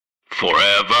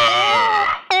Forever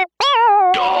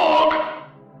Dog.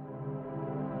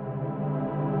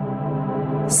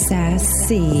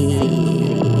 Sassy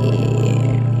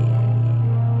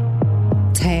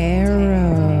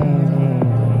Tarot.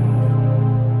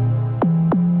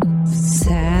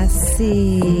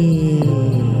 Sassy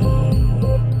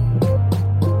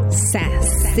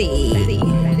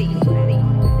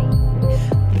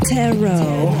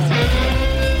Tarot.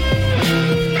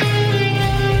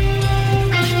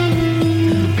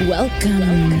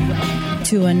 Welcome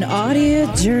to an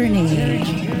audio journey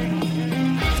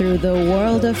through the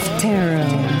world of tarot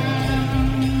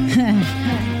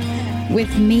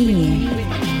with me,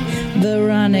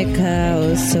 Veronica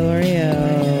Osorio.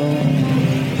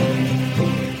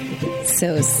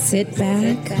 So sit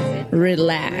back,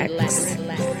 relax,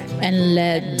 and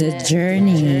let the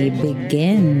journey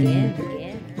begin.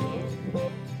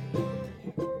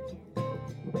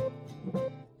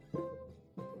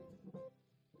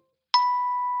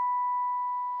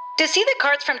 To see the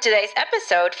cards from today's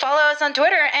episode, follow us on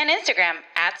Twitter and Instagram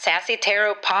at Sassy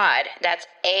Tarot Pod. That's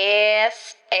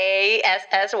SASSY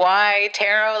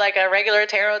Tarot, like a regular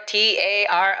tarot,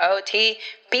 TAROTPOD.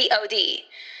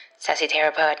 Sassy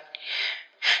Tarot Pod.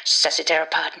 Sassy Tarot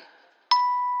Pod.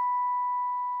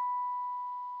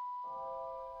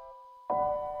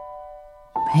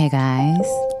 Hey guys,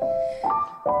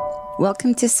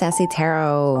 welcome to Sassy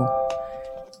Tarot,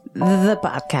 the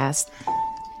podcast.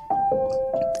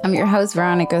 I'm your host,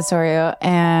 Veronica Osorio,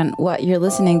 and what you're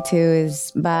listening to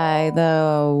is by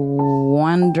the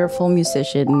wonderful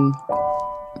musician,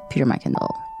 Peter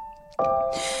McKindle.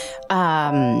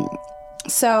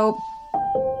 So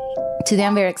today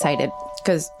I'm very excited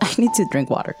because I need to drink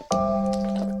water.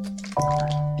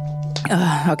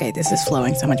 Okay, this is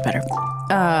flowing so much better.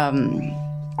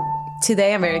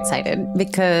 Today I'm very excited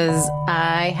because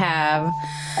I have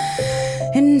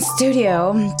in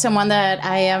studio someone that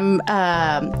I am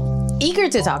eager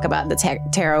to talk about the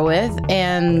tarot with,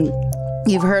 and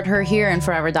you've heard her here in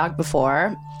Forever Dog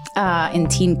before, in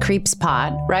Teen Creeps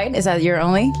Pod, right? Is that your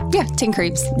only? Yeah, Teen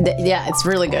Creeps. Yeah, it's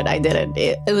really good. I did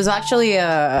it. It was actually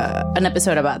an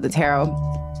episode about the tarot.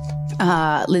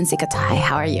 Lindsay Katai,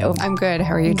 how are you? I'm good.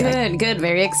 How are you doing? Good.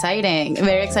 Very exciting.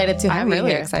 Very excited to have you here. I'm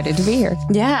really excited to be here.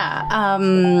 Yeah.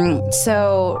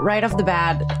 So right off the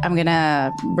bat, I'm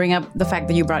gonna bring up the fact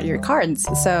that you brought your cards.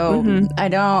 So I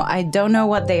don't know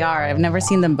what they are. I've never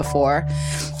seen them before.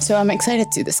 So I'm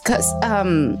excited to discuss.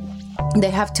 They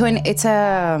have it's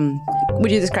a. Would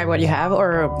you describe what you have,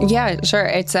 or? Yeah, sure.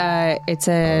 It's a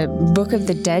Book of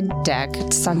the Dead deck,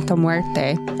 Santa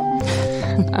Muerte.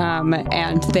 And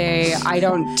I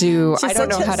don't know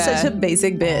how to. Such a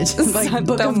basic bitch. Like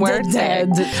Book of the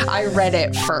Dead. I read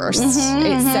it first.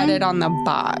 It said it on the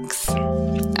box.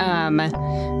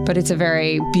 But it's a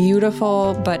very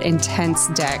beautiful but intense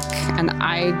deck, and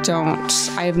I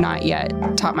have not yet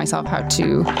taught myself how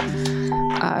to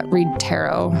read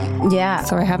tarot. Yeah.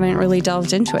 So I haven't really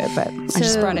delved into it, but I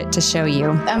just brought it to show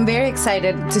you. I'm very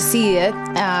excited to see it.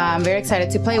 I'm very excited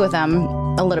to play with them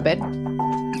a little bit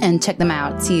and check them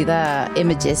out, see the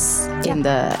images in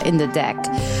the deck.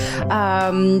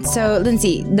 So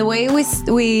Lindsay, the way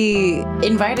we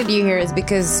invited you here is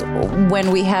because when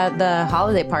we had the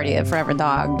holiday party at Forever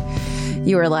Dog,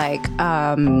 you were like,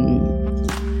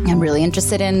 I'm really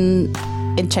interested in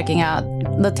checking out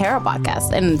the tarot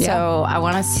podcast. And so I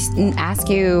want to ask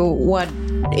you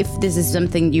if this is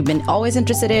something you've been always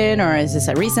interested in, or is this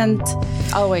a recent?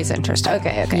 Always interested.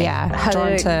 Okay. Yeah.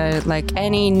 Drawn to like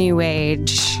any new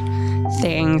age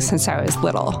thing since I was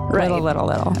little. Right. Little.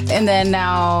 And then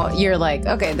now you're like,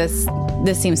 okay, this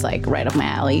seems like right up my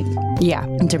alley. Yeah.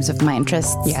 In terms of my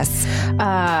interests. Yes.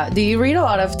 Do you read a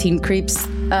lot of Teen Creeps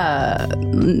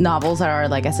novels that are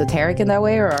like esoteric in that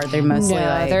way, or are they mostly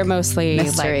they're mostly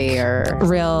mystery, like or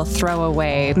real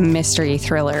throwaway mystery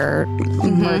thriller,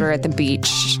 murder at the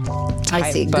beach type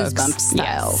I see books. Goosebumps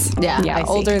style. Yes. Yeah,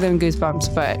 older than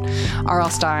Goosebumps, but R.L.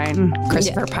 Stine,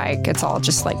 Christopher Pike, it's all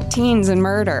just like teens and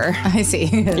murder. I see.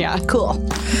 Yeah. Cool.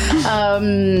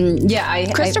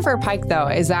 Christopher Pike, though,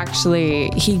 is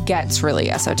actually, he gets really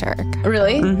esoteric.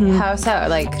 Really? How so?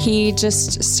 Like, he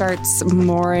just starts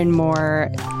more and more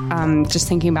just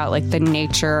thinking about like the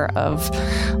nature of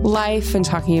life and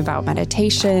talking about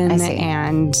meditation.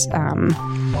 And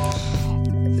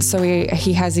so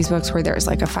he has these books where there's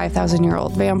like a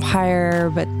 5,000-year-old vampire,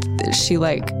 but she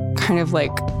like kind of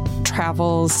like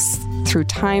travels through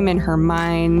time in her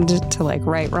mind to like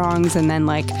right wrongs and then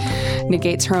like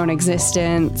negates her own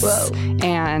existence. Whoa.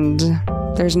 And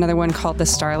There's another one called the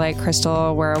Starlight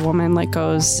Crystal, where a woman like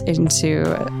goes into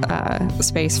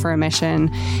space for a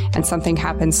mission, and something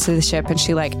happens to the ship, and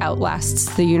she like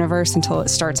outlasts the universe until it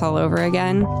starts all over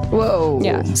again. Whoa.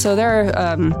 Yeah. So there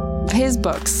are his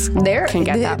books can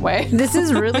get that way. This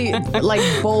is really like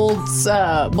bold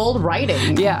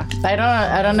writing. Yeah.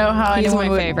 I don't know how He's anyone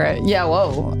my would, favorite. Yeah,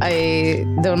 whoa. I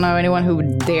don't know anyone who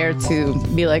would dare to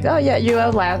be like, oh yeah, you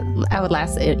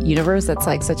outlast a universe. That's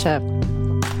like such a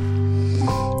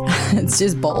it's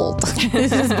just bold.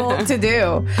 It's just bold to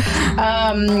do.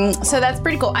 So that's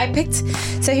pretty cool.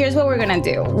 So here's what we're going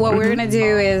to do. What we're going to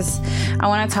do is I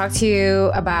want to talk to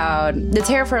you about the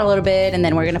tarot for a little bit, and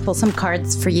then we're going to pull some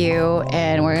cards for you,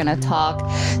 and we're going to talk.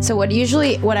 So what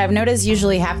I've noticed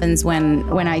usually happens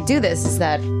when I do this is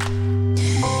that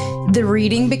the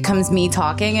reading becomes me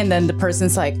talking, and then the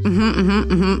person's like,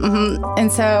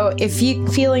 And so if you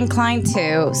feel inclined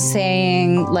to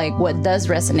saying like what does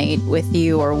resonate with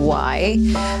you or why,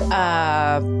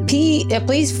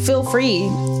 please feel free.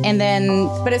 And then,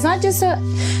 but it's not just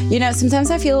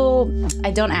sometimes I feel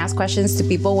I don't ask questions to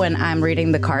people when I'm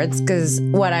reading the cards, because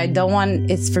what I don't want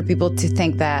is for people to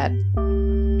think that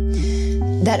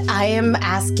I am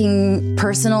asking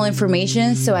personal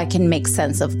information so I can make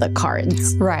sense of the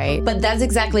cards. Right. But that's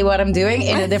exactly what I'm doing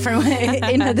in a different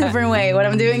way. What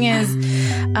I'm doing is,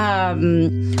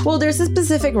 there's a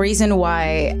specific reason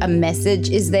why a message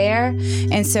is there.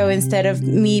 And so instead of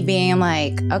me being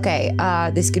like, okay,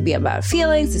 this could be about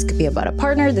feelings, this could be about a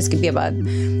partner, this could be about,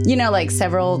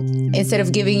 several, instead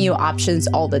of giving you options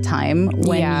all the time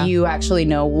when you actually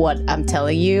know what I'm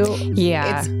telling you.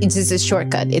 Yeah. It's just a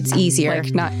shortcut. It's easier.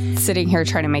 Like not sitting here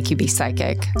trying to make you be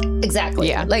psychic. Exactly.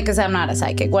 Yeah. Like, because I'm not a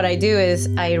psychic. What I do is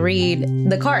I read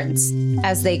the cards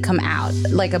as they come out,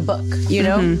 like a book, you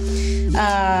know?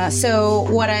 So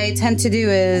what I tend to do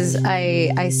is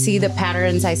I see the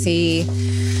patterns. I see,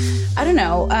 I don't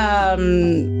know.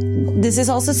 This is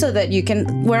also so that you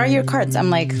can, where are your cards? I'm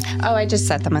like, oh, I just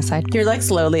set them aside. You're like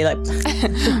slowly like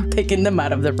picking them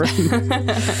out of the room.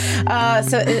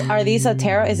 So are these a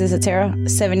tarot? Is this a tarot?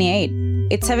 78.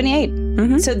 It's 78.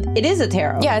 So it is a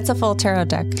tarot. Yeah, it's a full tarot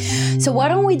deck. So why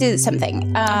don't we do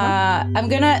something? I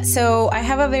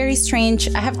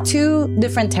have two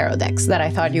different tarot decks that I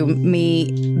thought you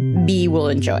will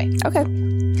enjoy. Okay.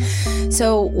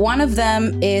 So one of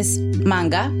them is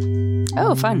manga.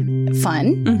 Oh, fun.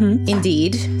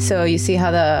 Indeed. So you see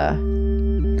how the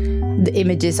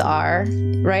images are,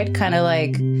 right? Kind of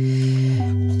like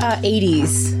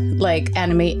 80s. Like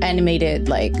animated,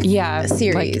 like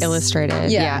series, like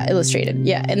illustrated. Illustrated.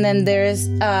 Yeah, and then there's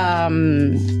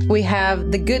we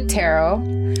have the Good Tarot.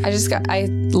 I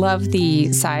love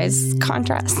the size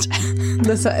contrast.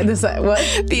 The size.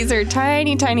 What? These are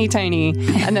tiny, tiny, tiny,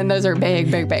 and then those are big,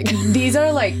 big, big. These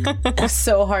are like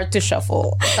so hard to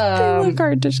shuffle. They look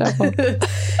hard to shuffle.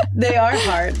 They are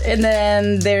hard, and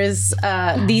then there's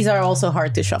these are also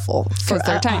hard to shuffle for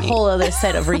they're tiny. A whole other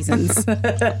set of reasons.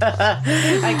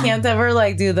 I can't ever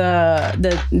like do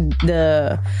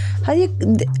the how do you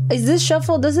is this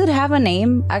shuffle? Does it have a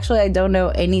name? Actually, I don't know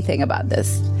anything about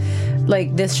this.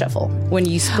 Like this shuffle when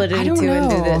you split it into and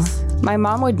do this. My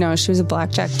mom would know. She was a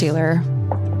blackjack dealer.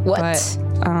 What? But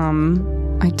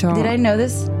I don't. Did I know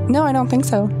this? No, I don't think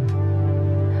so.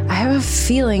 I have a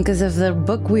feeling because of the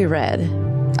book we read.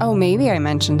 Oh, maybe I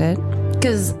mentioned it.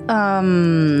 Because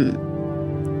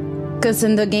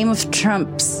in the Game of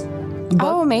Trumps book,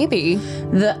 oh, maybe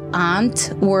the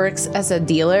aunt works as a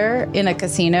dealer in a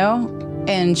casino.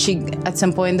 And she, at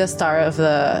some point, the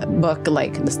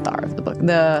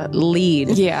lead,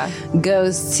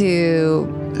 goes to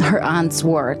her aunt's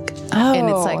work. Oh, and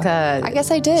it's like I guess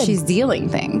I did. She's dealing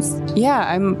things.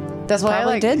 Yeah, That's why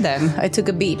I did then. I took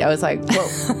a beat. I was like, whoa,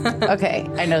 okay,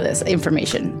 I know this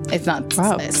information. It's not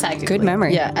psychically. Good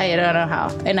memory. Yeah, I don't know how.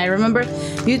 And I remember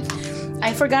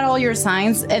I forgot all your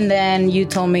signs, and then you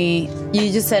told me,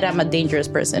 you just said I'm a dangerous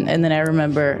person, and then I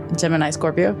remember Gemini,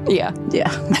 Scorpio. Yeah.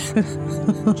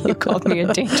 You called me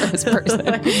a dangerous person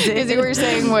because you were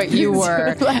saying what you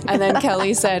were, and then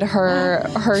Kelly said her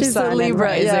She's sun a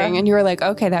Libra, and rising, and you were like,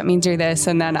 okay, that means you're this,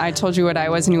 and then I told you what I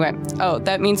was, and you went, oh,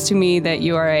 that means to me that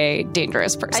you are a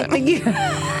dangerous person. I think you.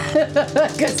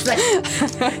 Because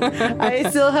I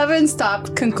still haven't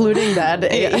stopped concluding that,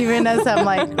 even as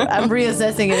I'm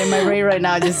reassessing it in my brain right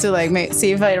now, just to like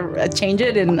see if I change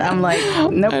it, and I'm like,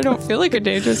 nope. I don't feel like a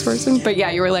dangerous person, but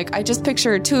yeah, you were like, I just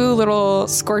picture two little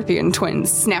scorpion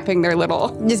twins snapping their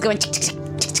little, just going.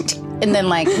 and then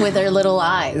like with their little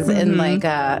eyes and like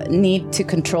need to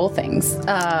control things.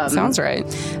 Sounds right.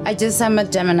 I'm a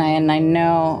Gemini, and I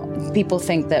know people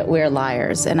think that we're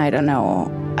liars, and I don't know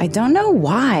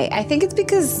why. I think it's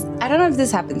because, I don't know if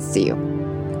this happens to you,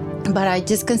 but I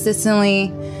just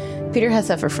consistently, Peter has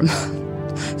suffered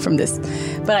from this,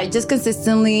 but I just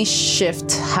consistently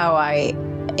shift how I,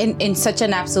 in such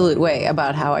an absolute way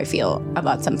about how I feel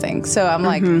about something. So I'm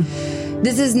like,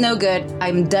 this is no good.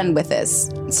 I'm done with this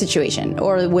situation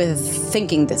or with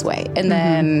thinking this way. And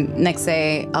then next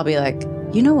day I'll be like,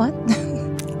 you know what?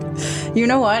 You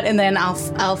know what? And then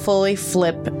I'll fully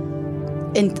flip.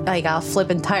 I'll flip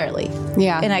entirely.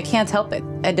 Yeah. And I can't help it.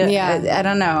 I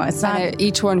don't know. It's not.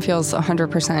 Each one feels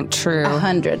 100% true.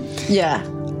 100. Yeah.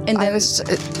 And then I was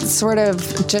sort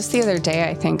of just the other day,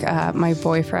 I think my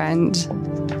boyfriend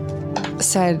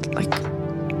said like,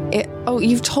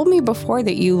 you've told me before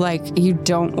that you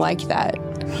don't like that.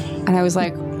 And I was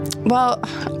like, well,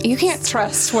 you can't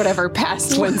trust whatever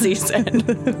past Lindsay said.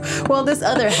 Well, this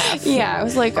other half. Yeah, I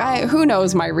was like, who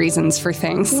knows my reasons for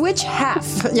things? Which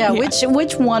half? Yeah.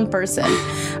 Which one person?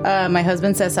 My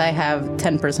husband says I have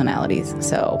 10 personalities,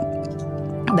 so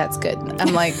that's good.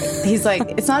 I'm like, he's like,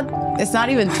 it's not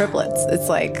even triplets. It's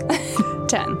like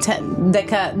 10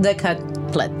 decaplets.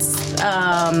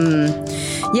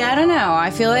 Yeah, I don't know. I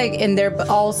feel like, and they're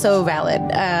all so valid.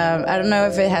 I don't know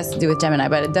if it has to do with Gemini,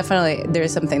 but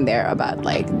there's something there about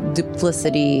like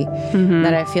duplicity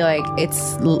that I feel like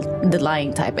it's the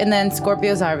lying type. And then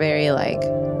Scorpios are very like,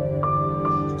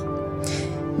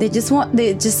 they just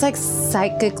like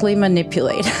psychically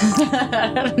manipulate.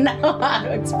 I don't know how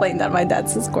to explain that. My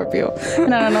dad's a Scorpio,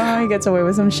 and I don't know how he gets away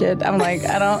with some shit. I'm like,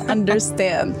 I don't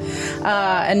understand.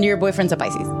 And your boyfriend's a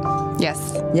Pisces. Yes.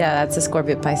 Yeah, that's a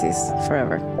Scorpio Pisces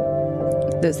forever.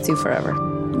 Those two forever.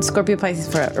 Scorpio Pisces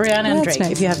forever. Rihanna and Drake,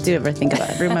 nice. If you have to ever think about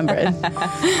it, remember it.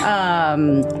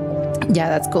 Yeah,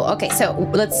 that's cool. Okay, so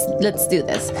let's do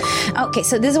this. Okay,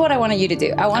 so this is what I wanted you to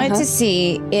do. I wanted to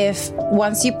see if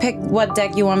once you pick what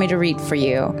deck you want me to read for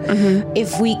you,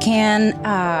 if we can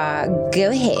go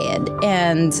ahead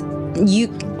and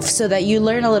so that you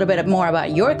learn a little bit more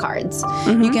about your cards,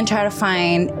 you can try to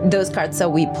find those cards that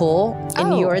we pull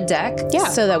in your deck,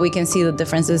 so that we can see the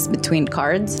differences between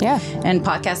cards. Yeah, and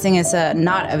podcasting is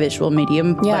not a visual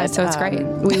medium. Yeah, but, so it's great.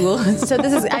 We will. So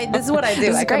this is what I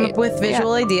do. I come up with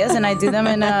visual ideas and I do them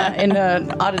in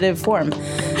an auditive form.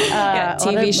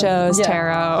 TV shows,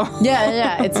 tarot.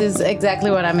 Yeah, it's exactly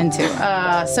what I'm into.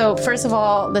 So first of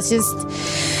all, let's just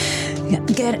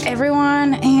get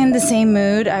everyone in the same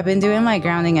mood. I've been doing my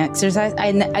grounding exercise.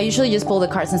 I usually just pull the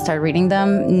cards and start reading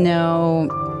them.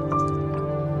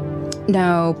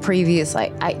 No previous,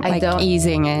 I don't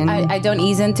easing in. I don't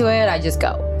ease into it. I just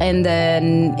go, and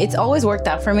then it's always worked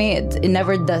out for me. It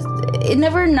never does. It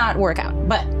never not work out.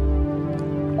 But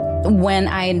when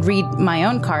I read my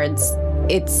own cards,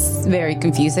 it's very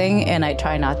confusing, and I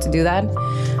try not to do that.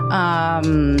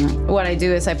 What I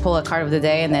do is I pull a card of the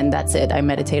day, and then that's it. I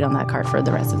meditate on that card for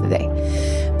the rest of the day.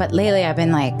 But lately, I've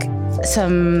been like,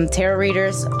 some tarot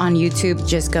readers on YouTube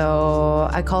just go,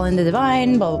 I call in the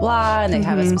divine, blah, blah, blah, and they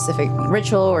have a specific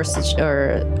ritual or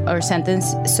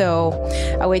sentence. So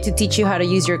a way to teach you how to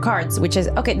use your cards, which is,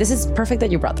 okay, this is perfect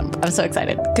that you brought them. I'm so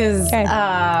excited because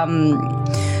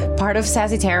part of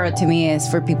Sassy Tarot to me is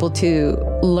for people to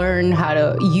learn how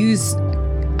to use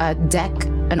a deck,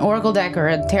 an oracle deck or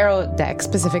a tarot deck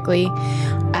specifically,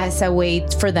 as a way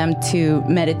for them to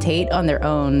meditate on their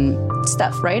own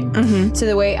stuff, right? So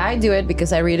the way I do it,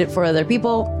 because I read it for other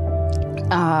people,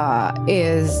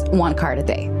 is one card a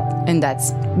day. And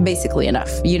that's basically enough,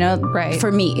 right?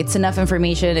 For me, it's enough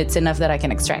information. It's enough that I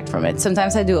can extract from it.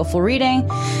 Sometimes I do a full reading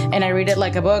and I read it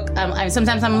like a book.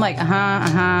 Sometimes I'm like,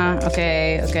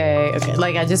 okay.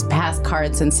 Like I just pass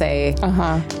cards and say,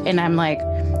 and I'm like,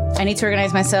 I need to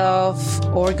organize myself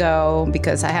or go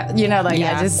because I have,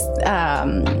 I just,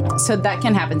 so that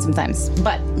can happen sometimes.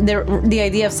 But the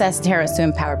idea of Sassy Tarot is to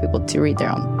empower people to read their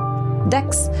own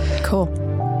decks. Cool.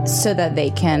 So that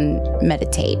they can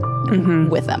meditate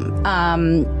with them.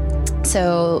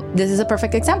 So this is a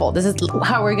perfect example. This is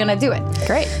how we're going to do it.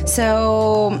 Great.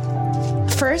 So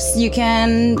first you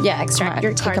can, extract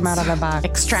your cards. Take them out of the box.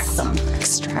 Extract them.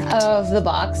 Of the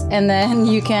box. And then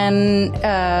you can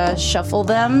shuffle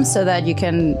them so that you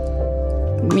can,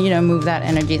 move that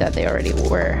energy that they already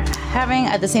were having.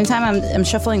 At the same time, I'm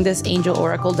shuffling this Angel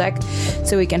Oracle deck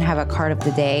so we can have a card of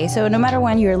the day. So no matter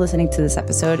when you're listening to this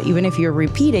episode, even if you're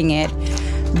repeating it,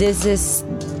 this is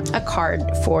a card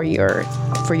for your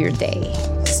day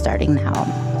starting now.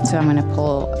 So I'm going to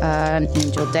pull an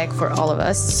angel deck for all of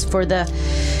us, for the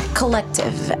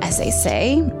collective, as they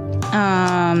say.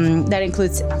 That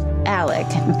includes Alec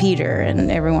and Peter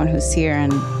and everyone who's here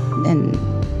and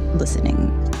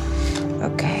listening.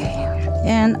 Okay.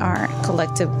 And our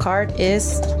collective card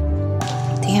is...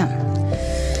 Damn.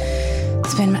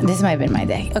 This might have been my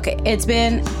day. Okay. It's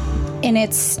been in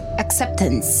its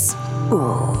acceptance.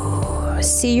 Ooh.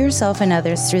 See yourself and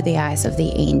others through the eyes of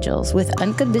the angels with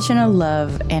unconditional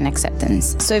love and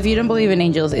acceptance. So if you don't believe in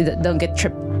angels, don't get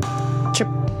tripped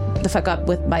the fuck up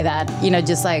by that.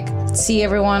 Just like see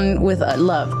everyone with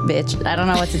love, bitch. I don't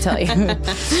know what to tell you.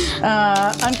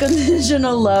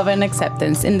 Unconditional love and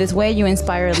acceptance. In this way, you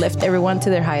inspire and lift everyone to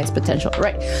their highest potential.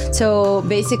 Right. So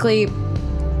basically,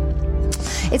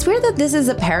 it's weird that this is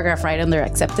a paragraph right under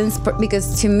acceptance,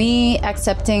 because to me,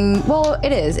 accepting, well,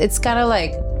 it is. It's kind of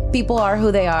like people are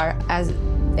who they are,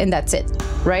 and that's it,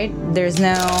 right? There's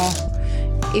no,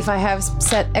 if I have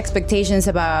set expectations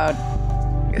about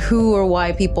who or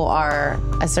why people are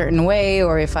a certain way,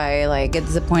 or if I like get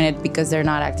disappointed because they're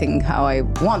not acting how I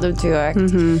want them to act,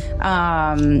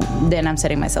 then I'm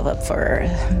setting myself up for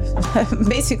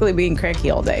basically being cranky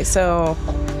all day. So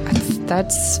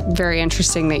that's very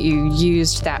interesting that you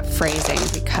used that phrasing,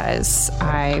 because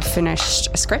I finished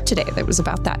a script today that was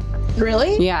about that.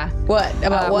 Really? Yeah. What?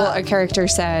 About what? Well, a character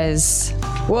says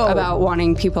about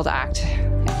wanting people to act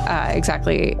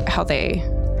exactly how they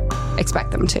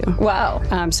expect them to. Wow.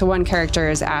 So one character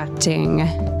is acting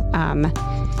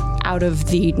out of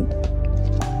the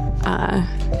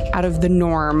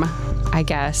norm, I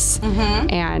guess,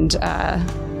 and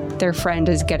their friend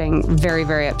is getting very,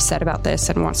 very upset about this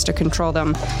and wants to control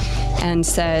them, and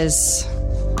says,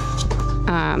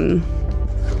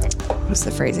 what's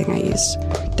the phrasing I used?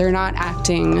 They're not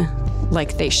acting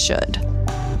like they should.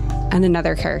 And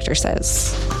another character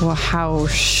says, well, how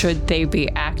should they be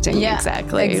acting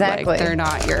exactly? Like, they're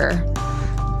not your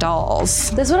dolls.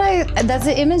 That's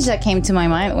the image that came to my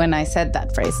mind when I said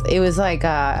that phrase. It was I'm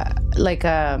a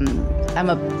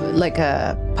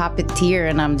puppeteer,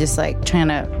 and I'm just like trying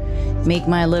to make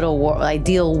my little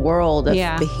ideal world of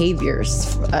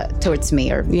behaviors towards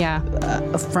me or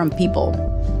from people.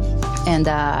 And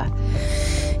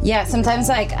sometimes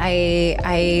like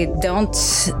I don't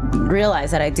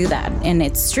realize that I do that, and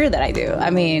it's true that I do. I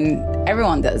mean,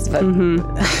 everyone does, but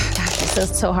gosh,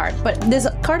 it's so hard. But this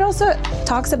card also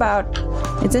talks about.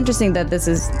 It's interesting that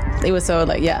it was so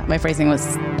like my phrasing was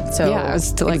so it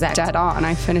was like exact. Dead on.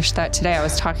 I finished that today. I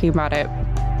was talking about it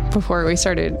before we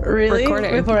started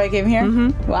recording. Before I came here.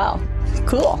 Wow,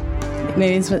 cool.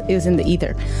 Maybe it was in the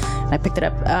ether. I picked it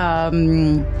up.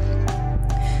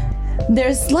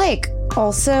 There's like.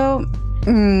 Also,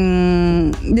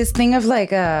 this thing of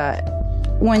like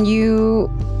when you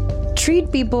treat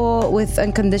people with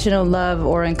unconditional love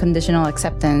or unconditional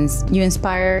acceptance, you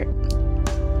inspire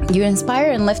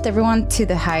and lift everyone to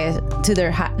the highest, to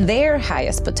their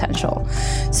highest potential.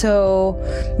 So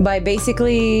by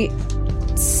basically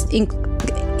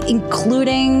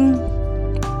including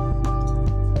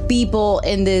people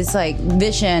in this like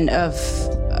vision of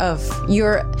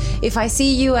your, if I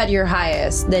see you at your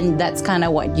highest, then that's kind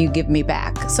of what you give me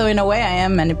back. So in a way, I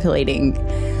am manipulating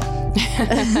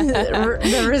the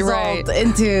result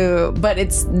into, but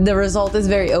the result is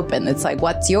very open. It's like,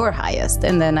 what's your highest?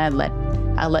 And then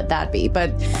I'll let that be.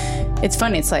 But it's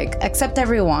funny. It's like, accept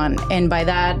everyone. And by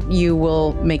that, you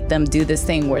will make them do this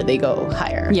thing where they go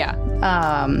higher. Yeah.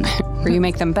 Or you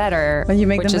make them better,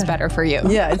 which is better for you.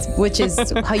 Yeah, which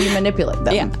is how you manipulate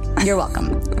them. Yeah. You're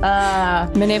welcome.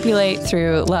 Manipulate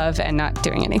through love and not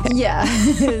doing anything. Yeah.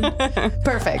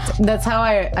 Perfect. That's how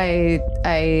I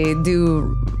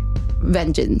do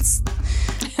vengeance.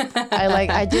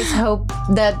 I just hope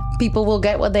that people will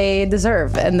get what they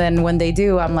deserve. And then when they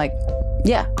do, I'm like,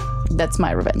 yeah, that's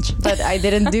my revenge. But I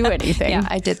didn't do anything. Yeah,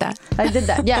 I did that.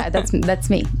 Yeah, that's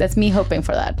me. That's me hoping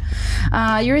for that.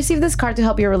 You receive this card to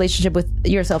help your relationship with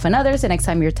yourself and others. And next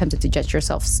time you're tempted to judge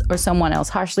yourself or someone else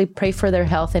harshly, pray for their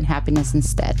health and happiness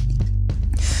instead.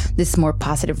 This more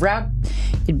positive route.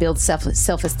 It builds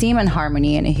self-esteem and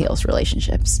harmony, and it heals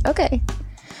relationships. Okay.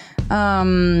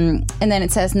 And then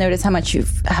it says, notice how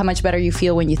much better you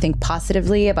feel when you think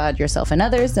positively about yourself and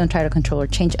others. Don't try to control or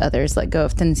change others. Let go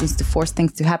of tendencies to force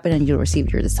things to happen, and you'll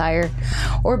receive your desire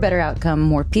or better outcome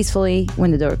more peacefully.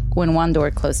 When one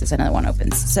door closes, another one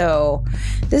opens. So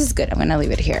this is good. I'm going to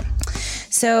leave it here.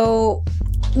 So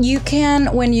you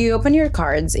can, when you open your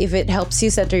cards, if it helps you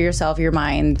center yourself, your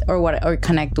mind, or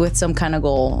connect with some kind of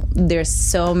goal, there's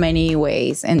so many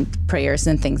ways and prayers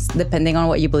and things, depending on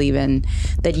what you believe in,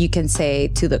 that you can say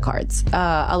to the cards.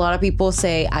 A lot of people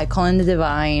say, I call in the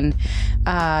divine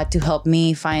to help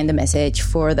me find the message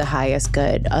for the highest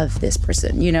good of this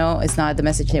person. You know, it's not the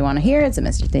message they want to hear, it's the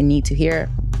message they need to hear.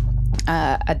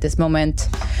 at this moment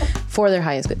for their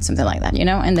highest good, something like that,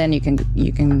 and then you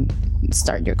can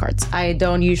start your cards. I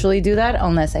don't usually do that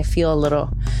unless I feel a little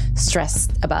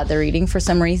stressed about the reading for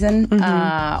some reason,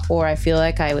 or I feel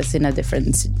like I was in a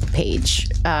different page.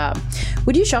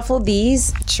 Would you shuffle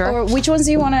these? Sure. Or which ones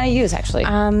do you want to use, actually?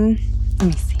 Let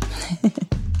me see.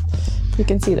 You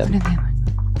can see them.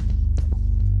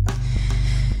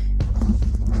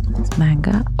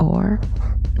 Manga or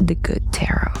the Good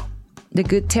Tarot. The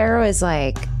Good Tarot is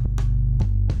like,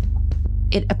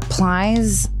 it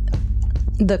applies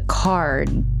the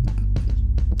card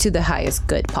to the highest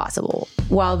good possible,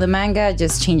 while the manga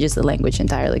just changes the language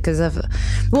entirely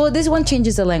this one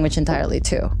changes the language entirely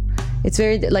too. It's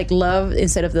very like love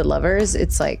instead of the lovers.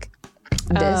 It's like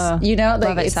this, like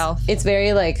love itself. It's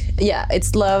very like,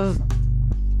 it's love,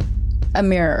 a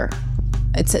mirror.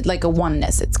 It's like a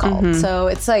oneness, it's called. So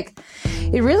it's like,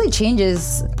 it really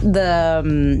changes the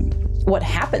what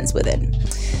happens with it.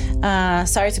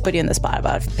 Sorry to put you in the spot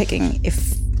about picking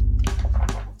if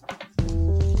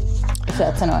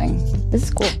that's annoying. This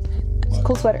is cool. It's a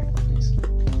cool sweater.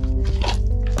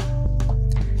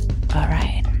 All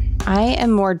right. I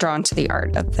am more drawn to the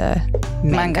art of the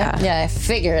manga. Yeah, I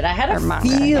figured. I had a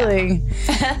manga, feeling.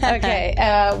 Okay.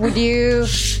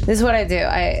 This is what I do.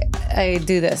 I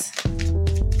do this.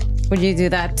 Would you do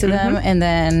that to them and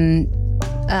then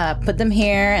put them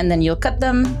here, and then you'll cut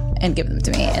them and give them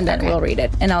to me, and then we'll read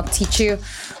it, and I'll teach you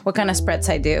what kind of spreads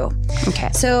I do. Okay.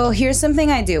 So here's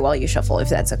something I do while you shuffle, if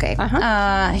that's okay.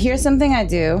 Here's something I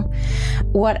do.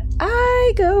 What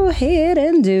I go ahead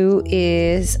and do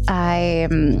is I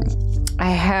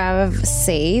have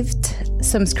saved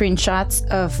some screenshots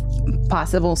of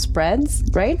possible spreads,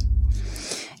 right?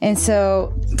 And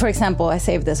so, for example, I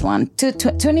saved this one.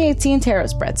 2018 tarot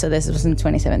spread. So this was in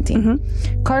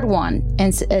 2017. Card 1,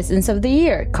 Essence of the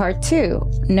Year. Card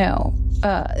 2, no.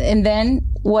 And then,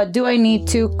 what do I need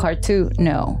to? Card 2,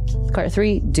 no. Card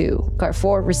 3, do. Card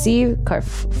 4, receive. Card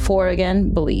 4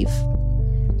 again, believe.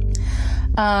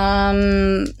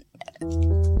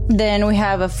 Then we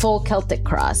have a full Celtic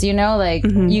cross. You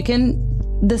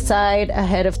can decide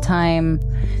ahead of time.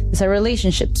 It's a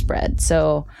relationship spread.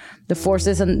 So the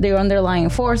forces and the underlying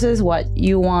forces, what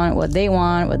you want, what they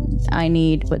want, what I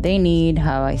need, what they need,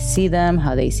 how I see them,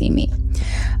 how they see me.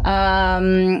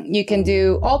 You can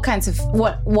do all kinds of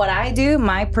what I do,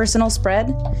 my personal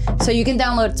spread. So you can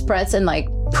download spreads and like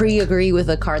pre-agree with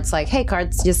the cards, like, hey,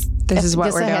 cards, this is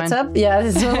what we're doing. Heads up. Yeah,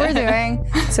 this is what we're doing.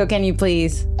 So can you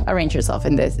please arrange yourself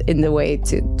in the way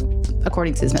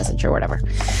according to this message or whatever.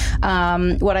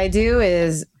 What I do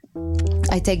is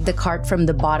I take the card from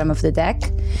the bottom of the deck,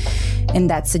 and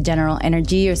that's the general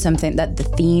energy or something, that the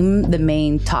theme, the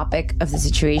main topic of the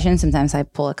situation. Sometimes I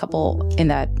pull a couple in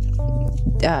that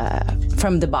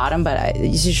from the bottom, but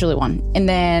it's usually one. And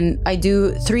then I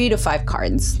do 3 to 5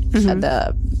 cards at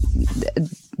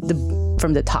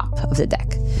from the top of the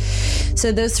deck.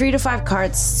 So those 3 to 5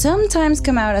 cards sometimes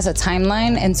come out as a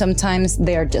timeline, and sometimes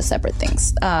they are just separate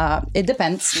things. It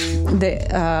depends.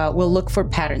 We'll look for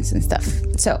patterns and stuff.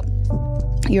 So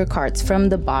your cards from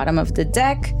the bottom of the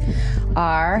deck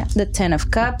are the 10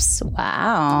 of Cups.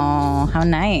 Wow, how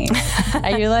nice.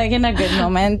 Are you like in a good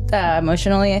moment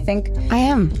emotionally, I think? I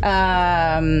am.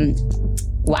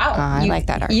 Wow. I like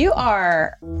that art. You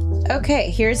are... Okay,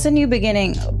 here's a new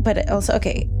beginning, but also,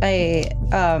 okay,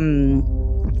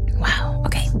 wow,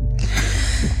 okay.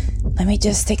 Let me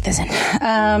just take this in.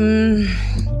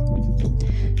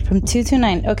 From 2 to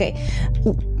 9. Okay.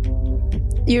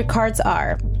 Your cards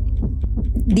are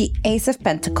the Ace of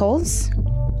Pentacles,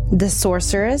 the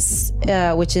Sorceress,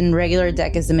 which in regular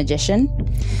deck is the Magician.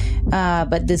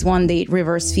 But this one, they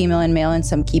reverse female and male in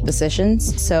some key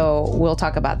positions. So we'll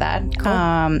talk about that.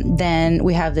 Cool. Then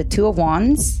we have the 2 of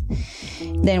Wands.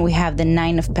 Then we have the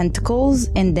 9 of Pentacles.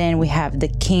 And then we have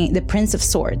the Prince of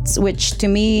Swords, which to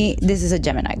me, this is a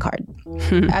Gemini card.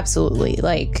 Absolutely.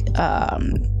 Like,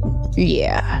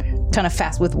 yeah, kind of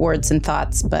fast with words and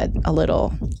thoughts, but a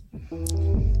little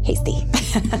hasty,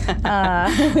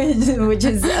 which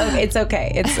is it's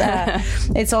okay.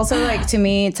 It's also like, to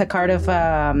me, it's a card of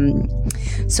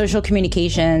social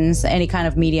communications, any kind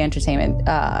of media entertainment,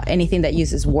 anything that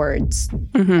uses words,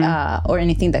 or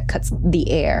anything that cuts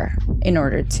the air in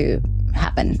order to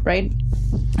happen, right?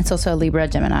 It's also a Libra,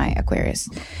 Gemini, Aquarius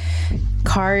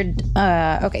card.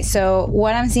 Okay, so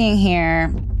what I'm seeing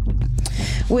here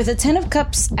with the 10 of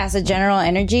Cups as a general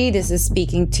energy, this is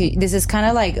kind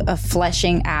of like a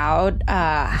fleshing out.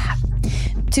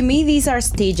 To me, these are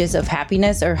stages of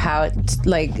happiness, or how it's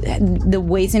like the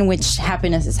ways in which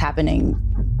happiness is happening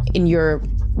in your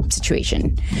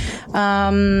situation.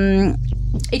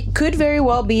 It could very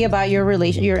well be about your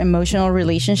emotional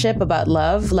relationship, about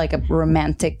love, like a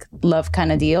romantic love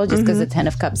kind of deal. Just because the Ten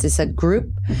of Cups is a group,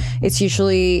 it's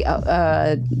usually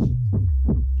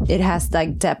it has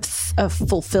like depth of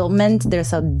fulfillment.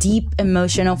 There's a deep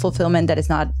emotional fulfillment that is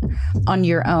not on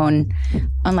your own,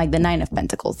 unlike the Nine of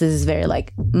Pentacles. This is very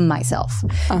like myself.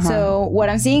 So what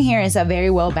I'm seeing here is a very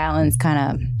well balanced kind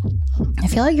of. I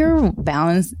feel like you're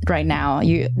balanced right now.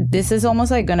 This is almost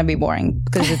like gonna be boring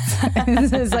because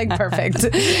it's like perfect.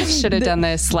 Should have done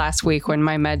this last week when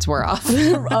my meds were off.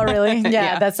 Oh really?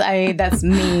 Yeah. That's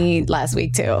me last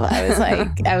week too.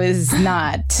 I was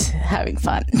not having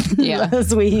fun. Yeah,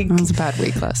 last week. It was a bad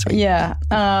week last week. Yeah.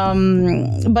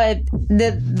 But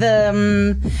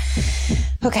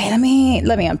okay. Let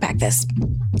me unpack this.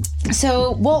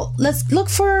 So, well, let's look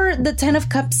for the Ten of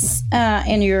Cups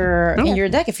in your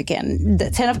deck if you can. The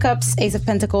Ten of Cups, Ace of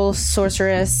Pentacles,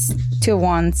 Sorceress, Two of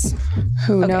Wands.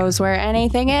 Who knows where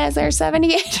anything is? There's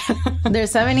 78.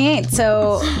 There's 78.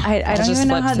 So I don't even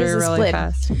know how this is split.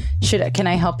 Fast. Can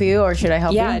I help you or should I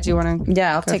help you? Yeah, do you want to?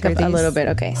 Yeah, I'll take up a little bit.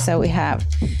 Okay, so we have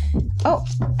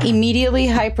immediately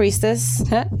High Priestess.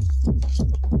 Huh?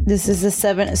 This is the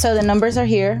 7. So the numbers are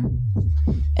here.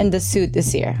 And the suit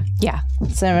is here. Yeah.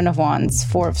 7 of Wands,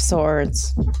 4 of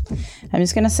Swords. I'm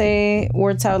just going to say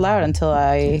words out loud until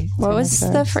I... What was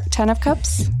the 10 of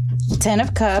Cups? 10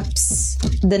 of Cups,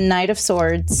 the Knight of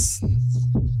Swords,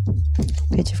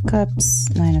 Page of Cups,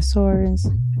 9 of Swords,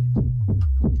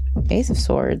 Ace of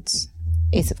Swords,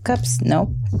 Ace of Cups, nope.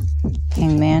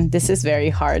 Hangman, this is very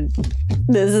hard.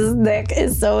 This deck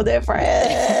is so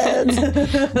different.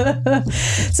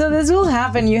 So this will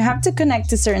happen. You have to connect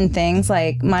to certain things.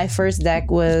 Like my first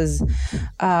deck was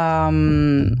a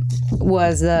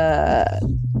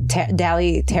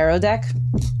Dali Tarot deck.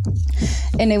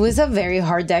 And it was a very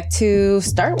hard deck to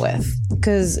start with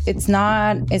because it's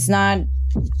not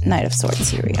Knight of Swords.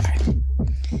 Here we are.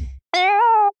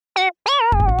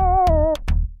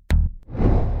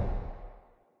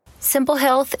 Simple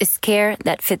Health is care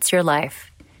that fits your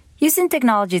life. Using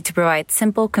technology to provide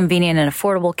simple, convenient, and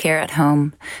affordable care at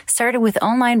home started with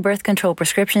online birth control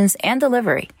prescriptions and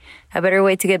delivery. A better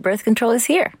way to get birth control is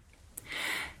here.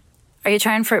 Are you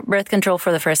trying for birth control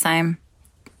for the first time?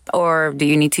 Or do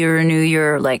you need to renew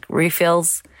your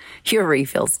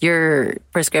your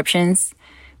prescriptions?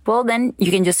 Well, then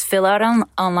you can just fill out an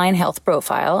online health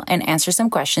profile and answer some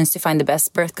questions to find the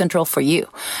best birth control for you.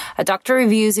 A doctor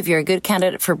reviews if you're a good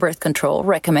candidate for birth control,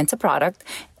 recommends a product,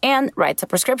 and writes a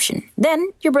prescription. Then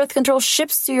your birth control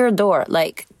ships to your door,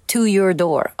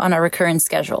 on a recurring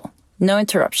schedule. No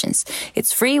interruptions.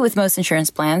 It's free with most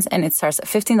insurance plans, and it starts at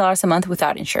 $15 a month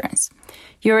without insurance.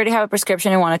 You already have a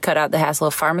prescription and want to cut out the hassle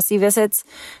of pharmacy visits?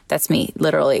 That's me,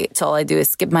 literally. It's all I do is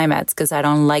skip my meds because I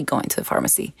don't like going to the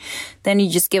pharmacy. Then you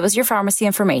just give us your pharmacy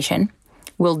information.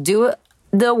 We'll do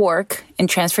the work and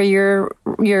transfer your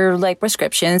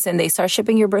prescriptions, and they start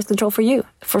shipping your birth control for you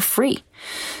for free.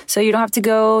 So you don't have to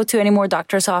go to any more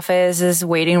doctor's offices,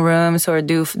 waiting rooms, or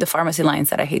do the pharmacy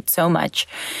lines that I hate so much.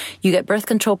 You get birth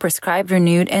control prescribed,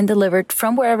 renewed, and delivered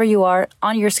from wherever you are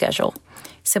on your schedule.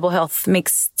 Simple Health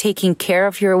makes taking care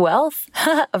of your wealth,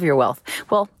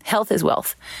 well, health is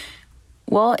wealth.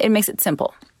 Well, it makes it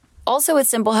simple. Also, with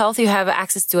Simple Health, you have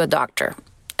access to a doctor.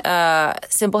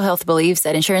 Simple Health believes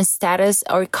that insurance status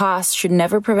or cost should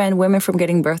never prevent women from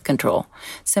getting birth control.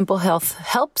 Simple Health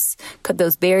helps cut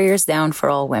those barriers down for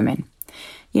all women.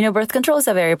 You know, birth control is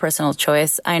a very personal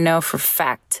choice. I know for a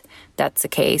fact that's the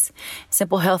case.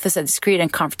 Simple Health is a discreet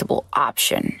and comfortable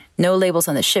option. No labels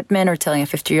on the shipment or telling a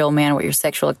 50-year-old man what your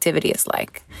sexual activity is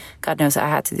like. God knows I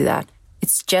had to do that.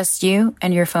 It's just you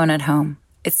and your phone at home.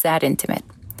 It's that intimate.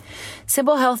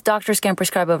 Simple Health doctors can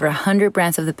prescribe over 100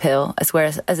 brands of the pill, as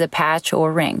well as a patch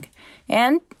or ring.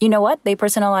 And you know what? They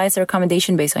personalize their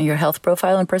recommendation based on your health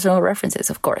profile and personal references,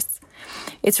 of course.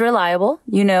 It's reliable,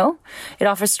 you know. It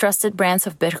offers trusted brands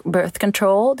of birth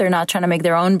control. They're not trying to make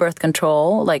their own birth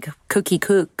control like cookie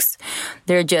cooks.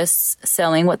 They're just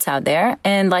selling what's out there.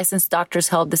 And licensed doctors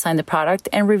help design the product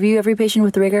and review every patient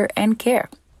with rigor and care.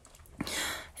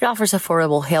 It offers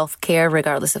affordable health care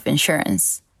regardless of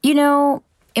insurance. You know,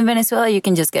 in Venezuela, you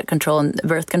can just get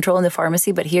birth control in the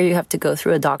pharmacy, but here you have to go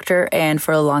through a doctor. And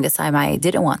for the longest time, I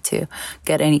didn't want to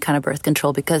get any kind of birth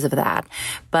control because of that.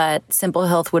 But Simple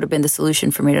Health would have been the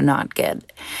solution for me to not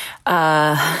get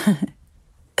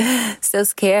so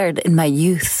scared in my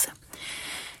youth.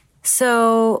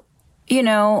 So, you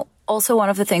know, also one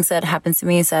of the things that happens to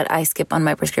me is that I skip on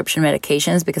my prescription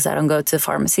medications because I don't go to the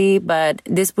pharmacy. But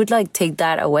this would take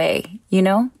that away, you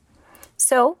know?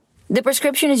 So the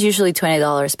prescription is usually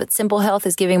 $20, but Simple Health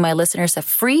is giving my listeners a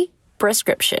free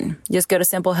prescription. Just go to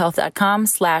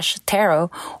simplehealth.com/tarot,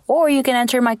 or you can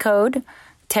enter my code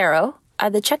tarot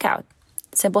at the checkout.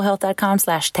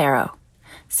 simplehealth.com/tarot.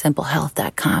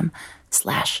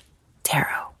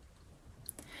 simplehealth.com/tarot.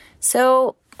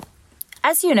 So,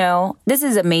 as you know, this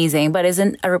is amazing, but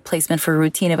isn't a replacement for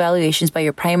routine evaluations by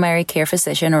your primary care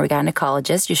physician or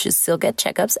gynecologist. You should still get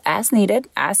checkups as needed,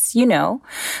 as you know,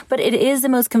 but it is the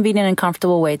most convenient and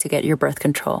comfortable way to get your birth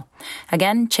control.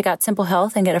 Again, check out Simple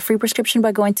Health and get a free prescription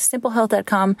by going to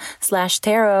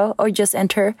simplehealth.com/tarot, or just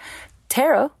enter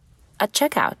tarot at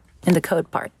checkout in the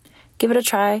code part. Give it a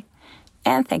try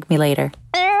and thank me later.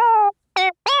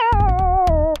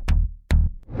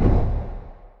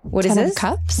 What is this? 10 of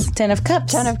Cups? 10 of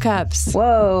Cups. 10 of Cups.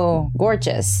 Whoa,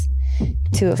 gorgeous.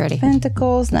 2 of Pretty.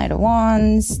 Pentacles, Knight of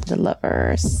Wands, the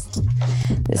Lovers.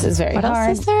 This is very What hard.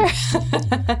 else is there?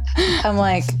 I'm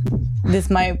like, this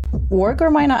might work or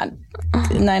might not.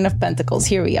 9 of Pentacles.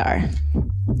 Here we are.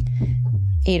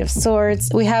 8 of Swords.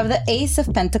 We have the Ace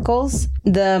of Pentacles,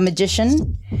 the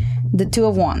Magician, the 2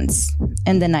 of Wands,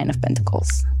 and the 9 of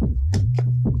Pentacles.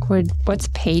 What's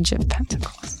Page of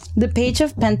Pentacles? The Page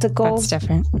of Pentacles. That's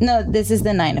different. No, this is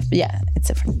the 9 of... Yeah, it's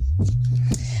different.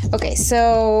 Okay,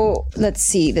 so let's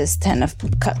see this 10 of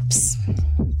Cups.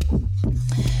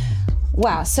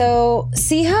 Wow, so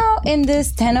see how in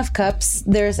this 10 of Cups,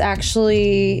 there's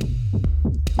actually...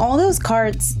 all those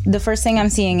cards, the first thing I'm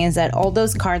seeing is that all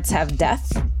those cards have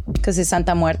death, because it's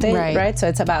Santa Muerte, right? So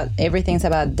it's about... everything's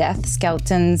about death,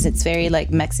 skeletons. It's very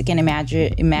like Mexican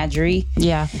imagery.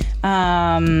 Yeah.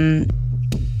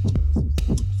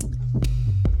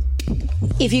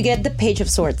 If you get the Page of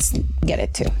Swords, get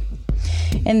it too.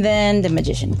 And then the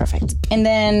Magician, perfect. And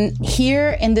then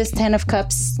here in this 10 of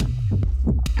Cups,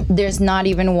 there's not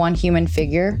even one human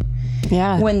figure.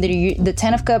 Yeah. When the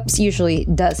 10 of Cups usually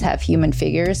does have human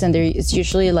figures, and it's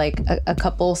usually like a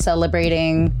couple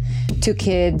celebrating, 2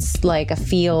 kids, like a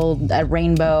field, a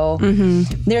rainbow. Mm-hmm.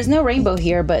 There's no rainbow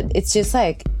here, but it's just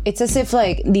like, it's as if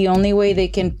like the only way they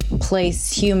can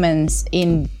place humans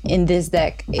in this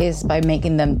deck is by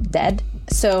making them dead.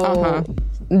 So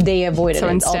they avoided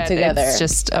it altogether. It's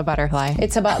just a butterfly.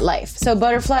 It's about life. So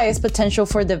butterfly is potential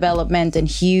for development and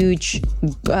huge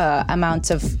amounts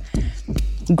of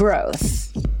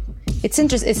growth. It's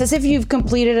interesting. It's as if you've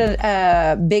completed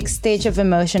a big stage of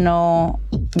emotional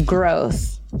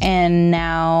growth, and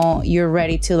now you're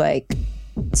ready to like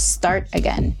start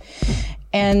again.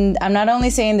 And I'm not only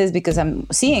saying this because I'm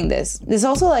seeing this. There's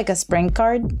also like a spring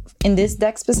card in this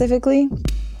deck specifically.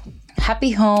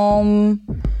 Happy home,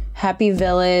 happy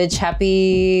village,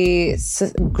 happy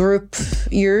group.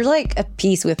 You're like at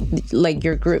peace with like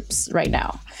your groups right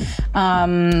now.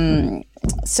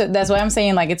 So that's why I'm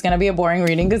saying like it's gonna be a boring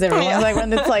reading, because everyone's like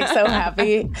when it's like so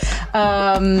happy,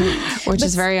 which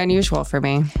is very unusual for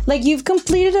me. Like you've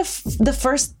completed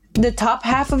the top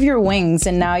half of your wings,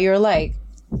 and now you're like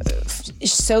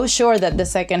so sure that the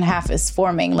second half is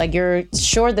forming. Like you're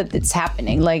sure that it's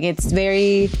happening. Like it's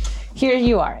very... here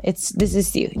you are. This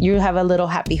is you. You have a little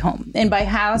happy home. And by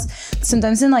house,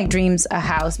 sometimes in like dreams, a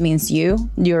house means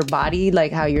your body,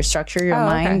 like how you structure your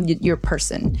mind, your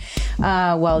person.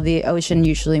 While the ocean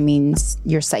usually means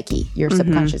your psyche, your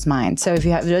subconscious mind. So if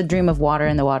you have a dream of water,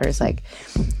 and the water is like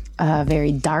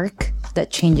very dark,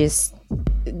 that changes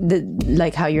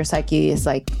like how your psyche is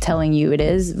like telling you it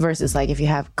is, versus like if you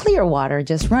have clear water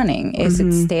just running, is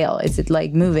it stale, is it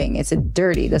like moving, is it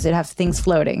dirty, does it have things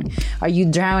floating, are you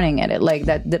drowning in it? Like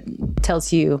that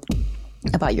tells you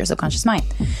about your subconscious mind,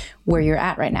 where you're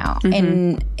at right now.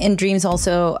 And in dreams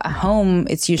also, a home,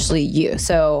 it's usually you.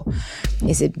 So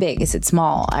is it big, is it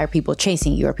small, are people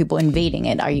chasing you, are people invading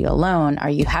it, are you alone, are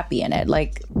you happy in it?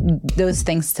 Like those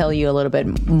things tell you a little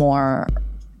bit more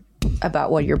about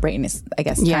what your brain is, I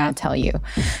guess, trying to tell you,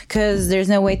 because there's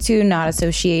no way to not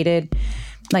associate it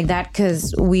like that,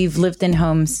 because we've lived in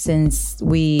homes since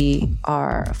we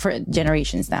are, for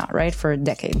generations now, right, for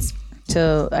decades.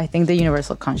 So I think the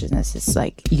universal consciousness is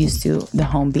like used to the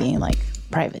home being like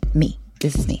private, me,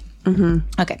 this is me.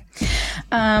 Okay,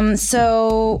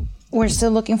 so we're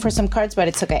still looking for some cards, but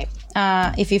it's okay.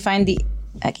 If you find the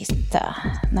 9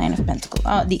 of Pentacles,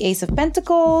 the Ace of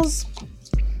Pentacles,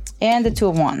 and the 2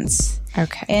 of Wands.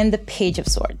 Okay. And the Page of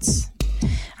Swords.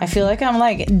 I feel like I'm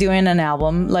like doing an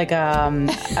album, like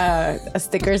a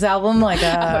stickers album, like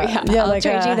a I'll like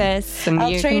trade you this, and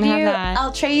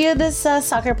I'll trade you this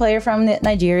soccer player from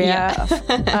Nigeria.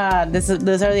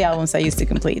 Those are the albums I used to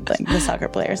complete, like the soccer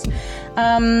players.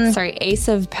 Sorry, Ace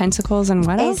of Pentacles and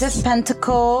what else? Ace of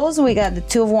Pentacles. We got the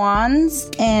 2 of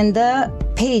Wands and the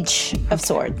Page of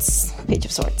Swords. Page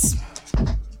of Swords.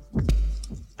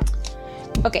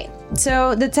 Okay,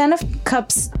 so the 10 of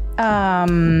Cups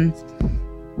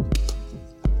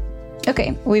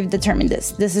Okay, we've determined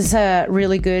this. This is a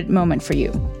really good moment for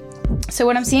you. So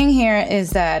what I'm seeing here is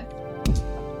that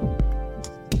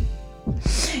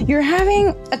you're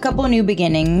having a couple new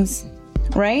beginnings,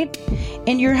 right?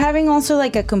 And you're having also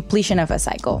like a completion of a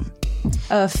cycle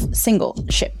of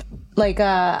singleship. Like,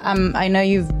 I know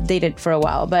you've dated for a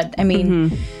while, but I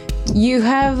mean, you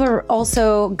have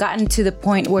also gotten to the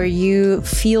point where you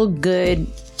feel good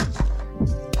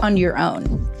on your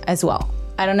own as well.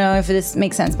 I don't know if this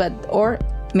makes sense, but, or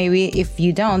maybe if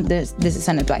you don't, this is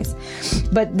an advice.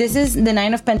 But this is, the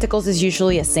Nine of Pentacles is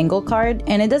usually a single card,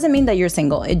 and it doesn't mean that you're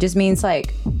single. It just means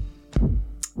like,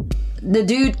 the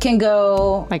dude can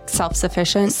go... Like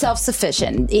self-sufficient?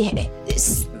 Self-sufficient.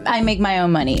 I make my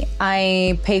own money.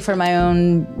 I pay for my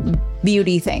own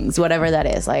beauty things, whatever that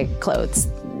is, like clothes,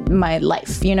 my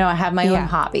life. You know, I have my own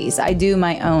hobbies. I do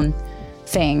my own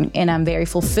thing, and I'm very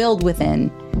fulfilled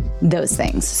within those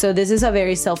things. So this is a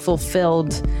very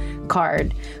self-fulfilled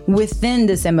card within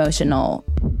this emotional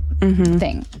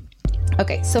thing.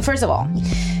 Okay, so first of all,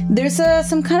 there's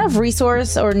some kind of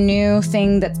resource or new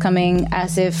thing that's coming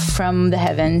as if from the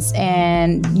heavens,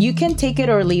 and you can take it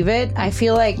or leave it. I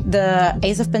feel like the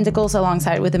Ace of Pentacles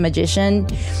alongside with the Magician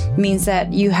means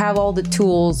that you have all the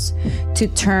tools to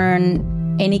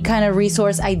turn any kind of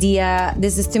resource idea.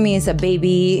 This is, to me, is a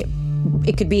baby.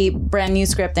 It could be brand new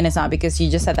script, and it's not because you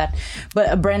just said that,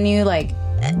 but a brand new, like,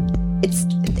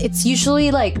 it's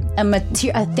usually like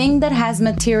a thing that has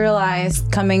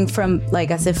materialized coming from,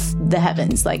 like, as if the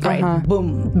heavens, like, right,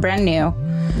 boom, brand new.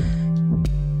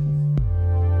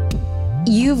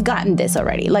 You've gotten this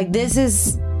already. Like, this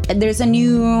is, there's a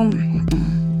new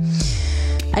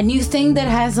thing that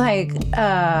has like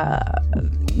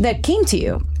that came to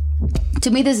you. To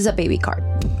me, this is a baby card,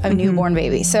 a newborn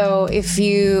baby. So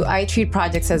I treat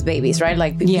projects as babies, right?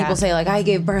 Like people say, like, I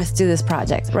gave birth to this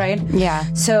project, right? Yeah.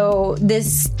 So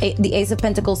the Ace of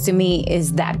Pentacles to me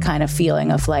is that kind of feeling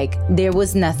of like, there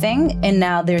was nothing, and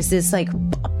now there's this like,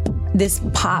 this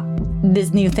pop,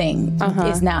 this new thing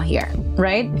is now here,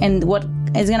 right? And what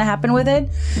is going to happen with it?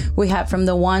 We have from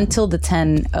the 1 till the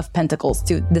 10 of Pentacles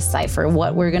to decipher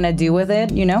what we're going to do with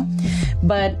it, you know?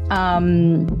 But,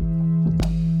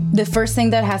 the first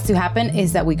thing that has to happen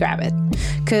is that we grab it,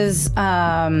 because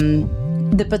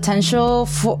the potential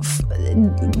for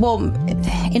well,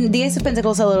 in the Ace of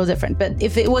Pentacles a little different, but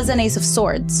if it was an Ace of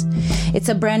Swords, it's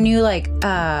a brand new like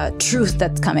truth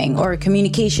that's coming, or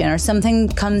communication, or something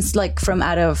comes like from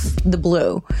out of the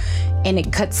blue, and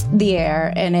it cuts the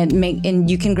air, and and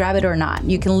you can grab it or not,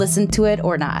 you can listen to it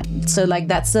or not. So like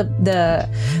that's the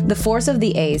force of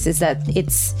the Ace, is that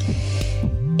it's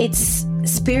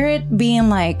spirit being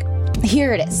like,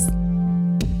 here it is.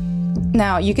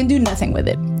 Now you can do nothing with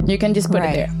it. You can just put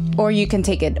it there, or you can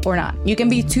take it or not. You can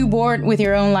be too bored with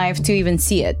your own life to even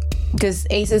see it, because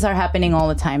aces are happening all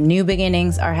the time. New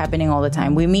beginnings are happening all the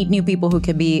time. We meet new people who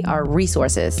could be our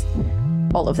resources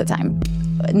all of the time.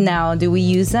 Now, do we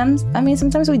use them? I mean,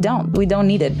 sometimes we don't. We don't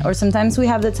need it. Or sometimes we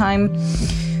have the time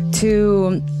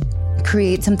to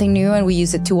create something new and we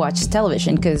use it to watch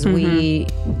television because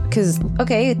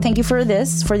okay, thank you for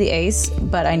this, for the Ace,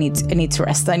 but I need to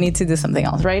rest. I need to do something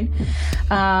else, right?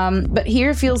 But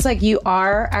here it feels like you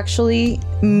are actually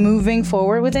moving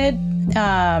forward with it.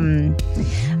 I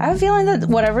have a feeling that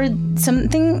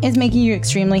something is making you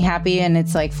extremely happy, and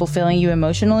it's like fulfilling you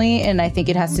emotionally, and I think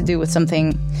it has to do with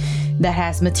something that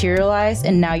has materialized,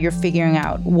 and now you're figuring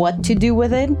out what to do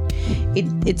with it.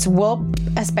 It's well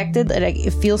aspected. Like,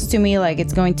 it feels to me like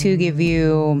it's going to give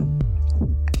you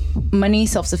money,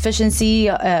 self-sufficiency,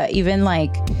 even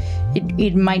like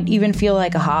it might even feel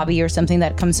like a hobby or something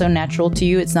that comes so natural to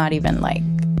you. It's not even like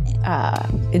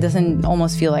it doesn't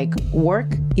almost feel like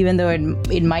work, even though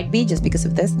it might be, just because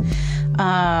of this.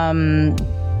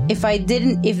 If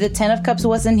the 10 of Cups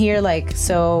wasn't here, like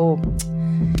so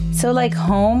like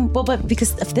home, well, but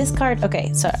because of this card,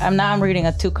 okay, so I'm reading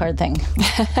a 2-card thing.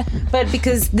 But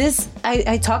because this,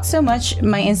 I talk so much,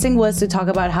 my instinct was to talk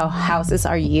about how houses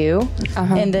are you,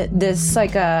 and this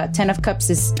like a 10 of Cups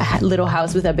is a little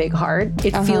house with a big heart.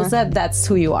 It feels that that's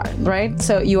who you are, right?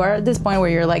 So you are at this point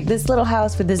where you're like this little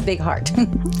house with this big heart.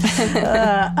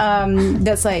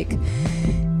 That's like,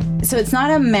 so it's not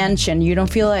a mansion. You don't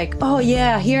feel like, oh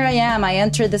yeah, here I am, I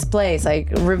entered this place, like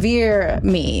revere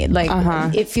me. Like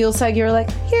it feels like you're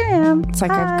like, here I am. It's like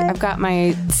I've got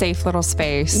my safe little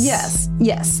space. Yes.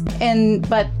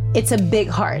 But it's a big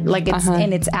heart, like it's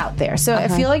and it's out there. So I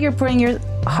feel like you're putting your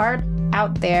heart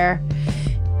out there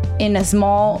in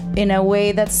a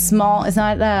way that's small. It's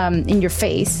not in your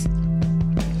face.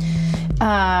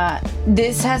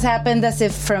 This has happened as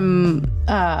if from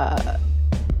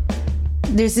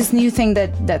there's this new thing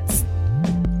that's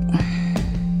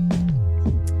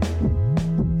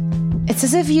it's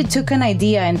as if you took an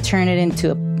idea and turned it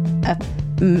into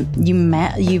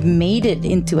you've made it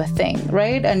into a thing,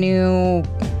 right? A new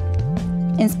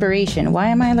inspiration. Why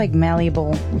am I like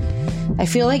malleable? I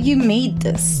feel like you made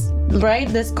this, right?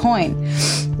 This coin.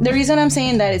 The reason I'm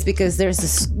saying that is because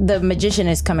the Magician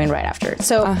is coming right after.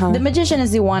 So the Magician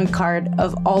is the one card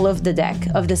of all of the deck,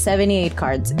 of the 78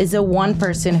 cards, is the one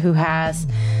person who has,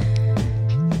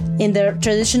 in the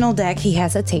traditional deck, he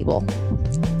has a table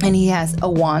and he has a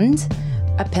wand,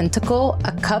 a pentacle,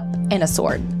 a cup, and a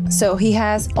sword. So he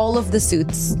has all of the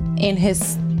suits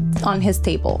on his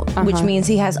table, which means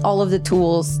he has all of the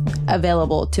tools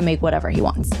available to make whatever he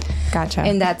wants. Gotcha.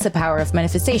 And that's the power of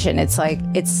manifestation. It's like,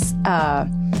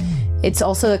 it's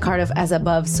also the card of as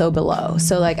above, so below.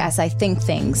 So like, as I think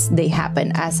things, they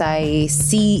happen. If I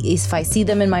see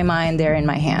them in my mind, they're in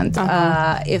my hand.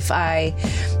 If I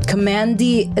command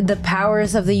the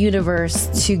powers of the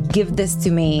universe to give this to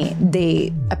me,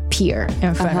 they appear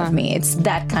in front of me. It's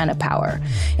that kind of power.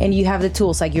 And you have the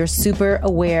tools, like you're super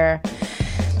aware.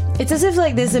 It's as if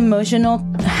like this emotional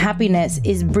happiness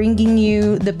is bringing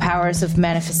you the powers of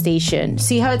manifestation.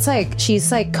 See how it's like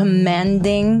she's like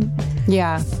commanding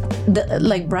the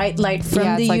like bright light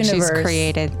from the universe. She's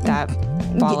created that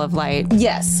ball of light.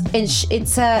 Yes, and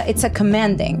it's a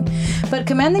commanding, but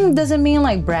commanding doesn't mean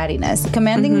like brattiness.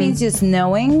 Commanding means just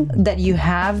knowing that you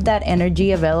have that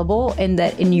energy available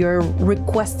and you're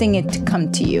requesting it to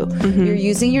come to you. You're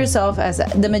using yourself as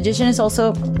the Magician is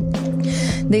also.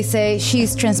 They say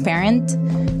she's transparent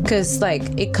because like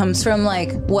it comes from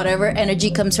like whatever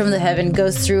energy comes from the heaven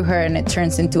goes through her and it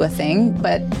turns into a thing.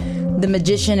 But the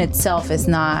Magician itself is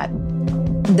not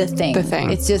the thing.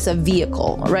 It's just a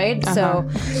vehicle, right? So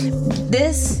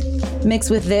this mixed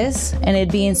with this and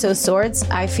it being so swords,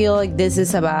 I feel like this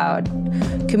is about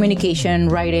communication,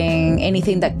 writing,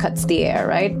 anything that cuts the air,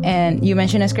 right? And you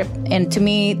mentioned a script, and to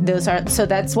me those are, so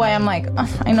that's why I'm like,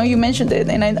 I know you mentioned it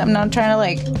and I'm not trying to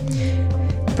like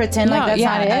pretend like that's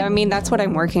not it. I mean, that's what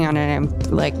I'm working on, and I'm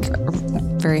like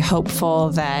very hopeful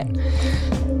that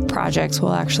projects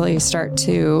will actually start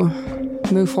to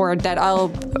move forward. That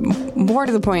more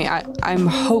to the point, I'm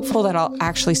hopeful that I'll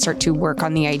actually start to work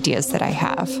on the ideas that I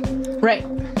have. Right.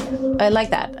 I like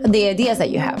that. The ideas that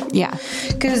you have. Yeah.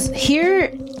 Because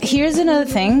here's another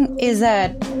thing is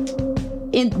that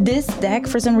in this deck,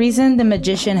 for some reason, the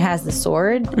Magician has the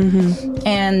sword.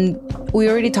 And we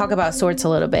already talked about swords a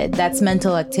little bit. That's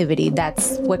mental activity.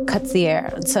 That's what cuts the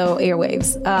air. So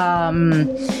airwaves.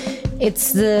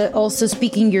 It's also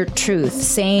speaking your truth,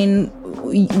 saying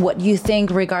what you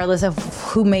think regardless of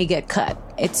who may get cut.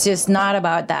 It's just not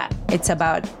about that. It's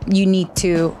about you need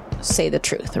to say the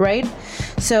truth, right?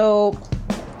 So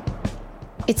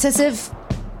it's as if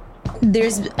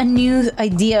there's a new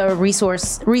idea or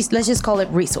resource, let's just call it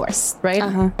resource,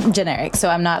 right? Generic. So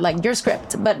I'm not like your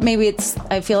script, but maybe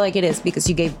I feel like it is because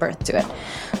you gave birth to it.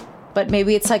 But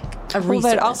maybe it's like a resource.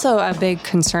 Well, but also a big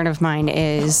concern of mine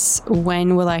is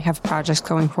when will I have projects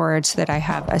going forward so that I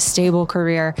have a stable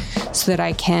career so that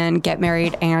I can get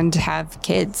married and have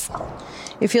kids?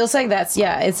 It feels like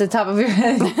it's the top of your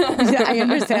head. I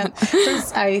understand.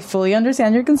 I fully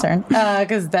understand your concern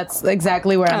because that's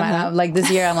exactly where I'm at. Like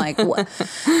this year, I'm like,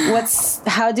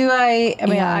 how do I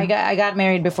mean, I got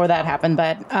married before that happened,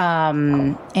 but,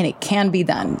 and it can be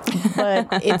done, but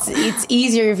it's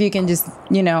easier if you can just,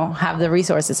 have the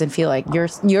resources and feel like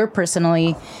you're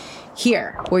personally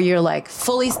here where you're like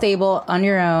fully stable on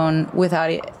your own without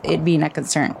it being a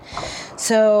concern.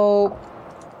 So,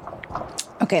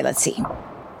 okay, let's see.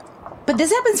 But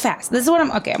this happens fast. This is what I'm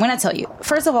going to tell you.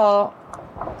 First of all,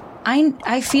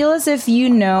 I feel as if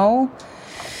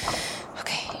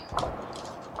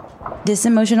this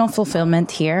emotional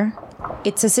fulfillment here,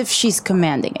 it's as if she's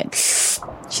commanding it.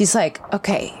 She's like,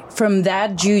 okay, from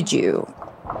that juju,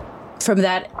 from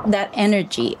that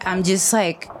energy, I'm just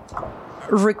like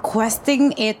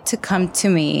requesting it to come to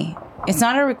me. It's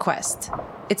not a request.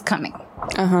 It's coming.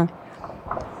 And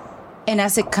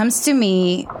as it comes to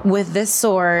me with this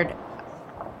sword,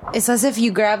 it's as if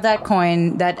you grab that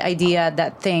coin, that idea,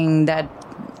 that thing,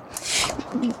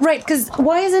 right? Because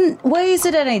why is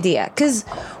it an idea? Because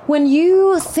when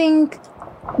you think,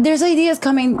 there's ideas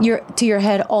coming to your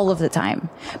head all of the time,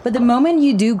 but the moment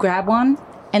you do grab one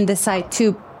and decide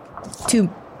to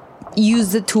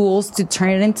use the tools to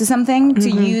turn it into something, to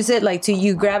use it like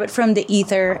you grab it from the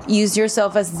ether, use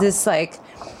yourself as this like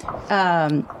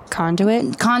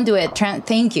conduit.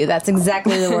 Thank you. That's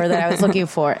exactly the word that I was looking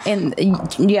for. And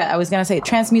I was gonna say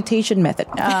transmutation method.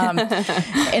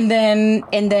 And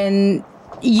then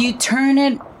you turn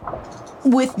it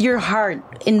with your heart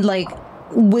and like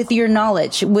with your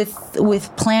knowledge, with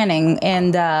planning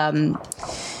and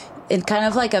kind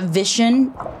of like a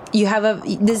vision. You have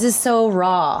this is so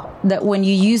raw that when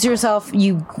you use yourself,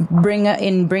 you bring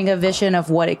a vision of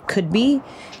what it could be.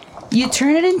 You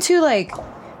turn it into like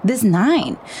this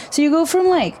 9. So you go from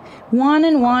like 1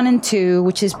 and 1 and 2,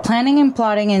 which is planning and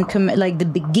plotting and like the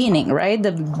beginning, right?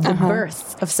 The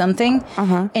birth of something.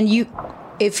 And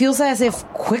it feels as if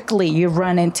quickly you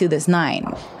run into this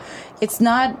 9. It's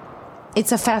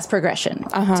a fast progression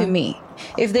to me.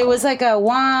 If there was like a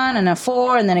 1 and a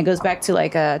 4, and then it goes back to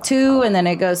like a 2, and then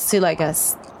it goes to like a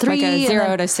 3. Like a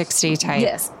 0 to 60 type.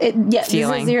 Yes. This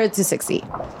is 0 to 60.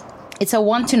 It's a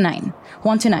 1 to 9.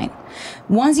 1 to 9.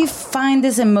 Once you find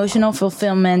this emotional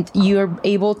fulfillment, you're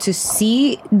able to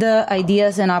see the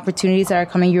ideas and opportunities that are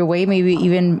coming your way, maybe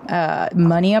even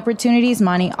money opportunities,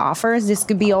 money offers. This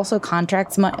could be also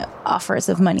contracts, offers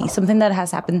of money, something that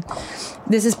has happened.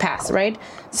 This is past, right?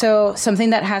 So something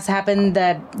that has happened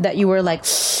that you were like,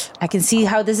 I can see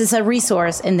how this is a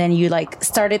resource. And then you like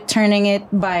started turning it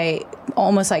by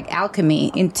almost like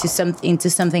alchemy into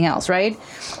something else, right?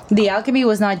 The alchemy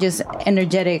was not just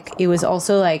energetic. It was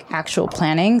also like actual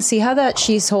planning. See how that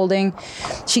she's holding,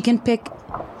 she can pick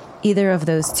either of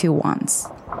those 2 wands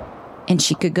and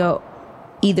she could go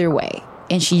either way.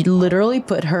 And she literally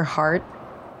put her heart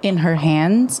in her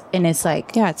hands and it's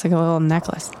like, yeah, it's like a little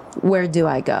necklace. Where do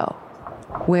I go?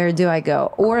 Where do I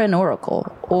go? Or an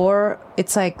oracle, or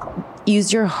it's like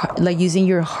using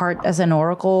your heart as an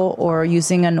oracle, or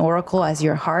using an oracle as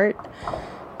your heart.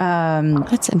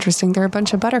 That's interesting. There are a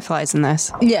bunch of butterflies in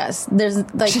this. Yes, there's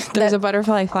a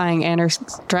butterfly flying, and her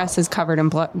dress is covered in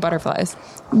butterflies.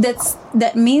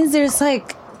 That means there's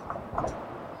like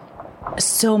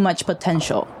so much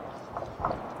potential,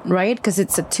 right? Because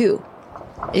it's a 2.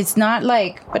 It's not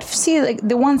like, but see, like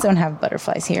the ones don't have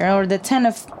butterflies here, or the 10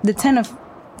 of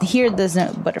here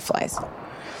doesn't butterflies.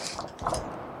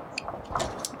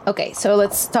 Okay, so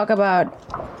let's talk about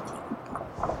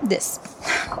this.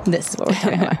 This is what we're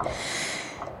talking about.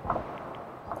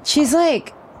 She's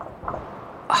like,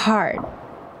 heart,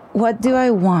 what do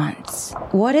I want?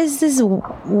 What is this?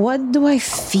 What do I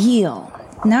feel?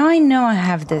 Now I know I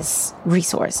have this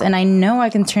resource and I know I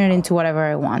can turn it into whatever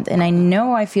I want. And I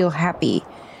know I feel happy.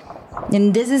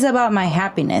 And this is about my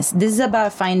happiness. This is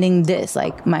about finding this,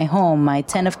 like my home, my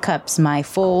 10 of cups, my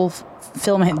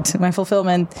fulfillment,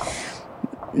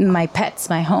 my pets,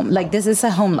 my home. Like this is a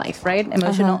home life, right?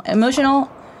 Emotional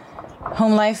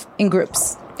home life in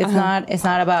groups. It's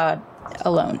not about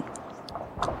alone.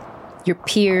 Your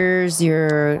peers,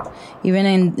 even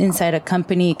inside a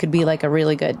company, it could be like a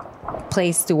really good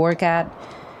place to work at.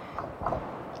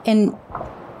 And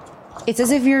it's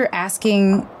as if you're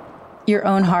asking your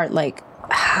own heart, like,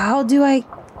 how do I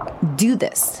do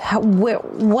this?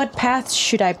 What path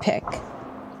should I pick?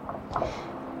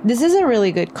 This is a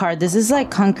really good card. This is like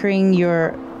conquering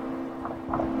your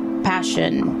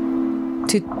passion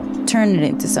to turn it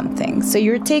into something. So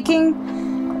you're taking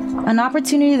an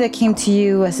opportunity that came to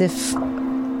you as if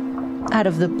out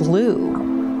of the blue.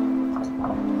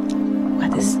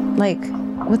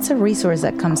 What's a resource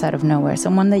that comes out of nowhere?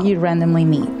 Someone that you randomly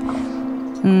meet.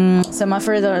 Some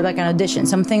offer, or like an audition,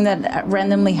 something that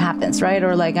randomly happens, right?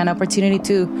 Or like an opportunity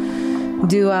to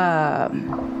do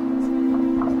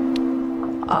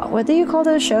what do you call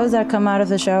those shows that come out of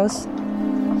the shows?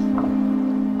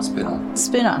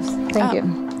 Spin-off. Thank you.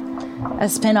 A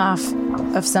spin-off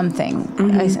of something.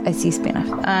 I see spin-off.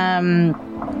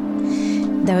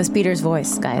 That was Peter's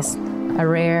voice, guys. A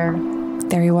rare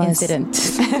there he was. Incident.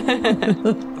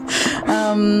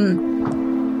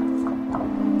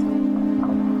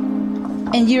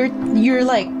 And you're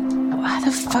like, how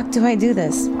the fuck do I do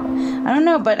this? I don't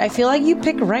know, but I feel like you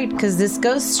pick right because this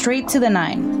goes straight to the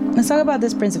 9. Let's talk about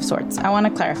this Prince of Swords. I want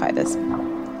to clarify this.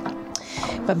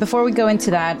 But before we go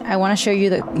into that, I want to show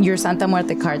you your Santa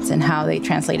Muerte cards and how they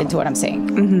translate into what I'm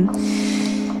saying.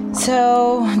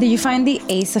 So, did you find the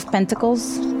Ace of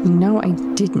Pentacles? No, I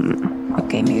didn't.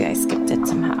 Okay, maybe I skipped it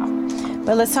somehow.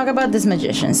 But let's talk about this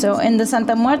magician. So, in the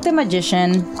Santa Muerte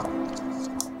magician,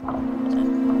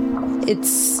 it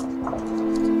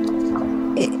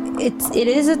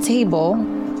is a table.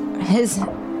 His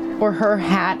or her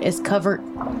hat is covered.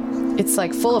 It's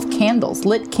like full of candles,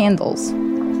 lit candles.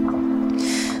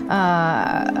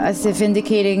 As if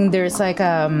indicating there's like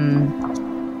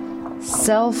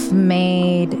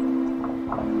self-made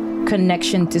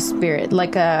connection to spirit.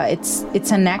 Like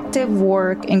it's an active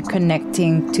work in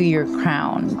connecting to your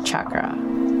crown chakra.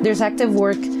 There's active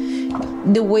work.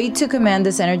 The way to command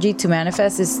this energy to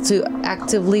manifest is to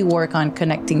actively work on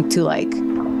connecting to like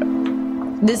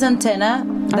this antenna,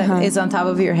 that is on top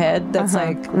of your head that's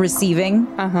like receiving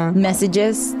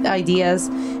messages, ideas,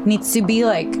 needs to be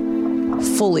like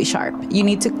fully sharp. You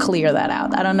need to clear that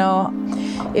out. I don't know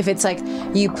if it's like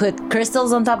you put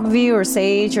crystals on top of you or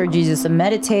sage, or you just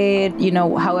meditate, you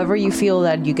know, however you feel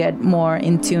that you get more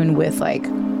in tune with, like,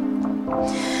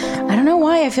 I don't know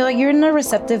why I feel like you're in a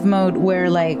receptive mode where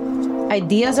like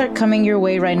ideas are coming your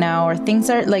way right now, or things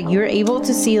are like, you're able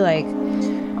to see, like,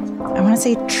 I want to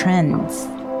say trends.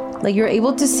 Like you're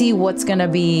able to see what's going to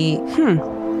be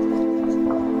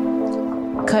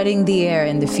cutting the air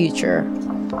in the future,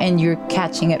 and you're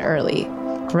catching it early,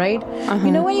 right?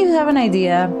 You know, when you have an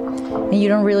idea and you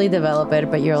don't really develop it,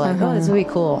 but you're like, oh, this would be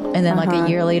cool. And then like a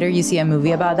year later, you see a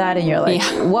movie about that and you're like,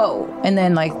 whoa. And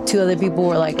then like 2 other people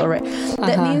were like, all right.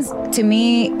 That means, to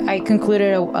me, I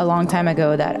concluded a long time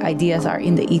ago that ideas are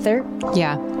in the ether.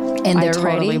 Yeah. And they're I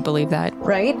totally ready, believe that.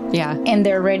 right? Yeah. And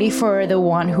they're ready for the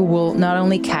one who will not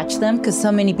only catch them, because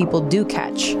so many people do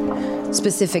catch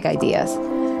specific ideas.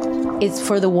 It's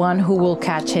for the one who will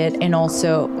catch it and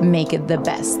also make it the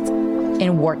best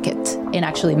and work it and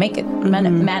actually make it,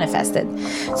 manifest it.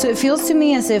 So it feels to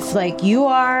me as if like you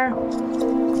are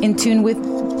in tune with,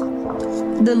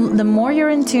 the more you're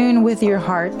in tune with your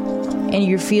heart and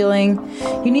you're feeling,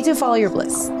 you need to follow your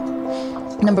bliss.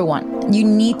 Number one, you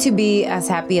need to be as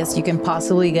happy as you can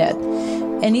possibly get.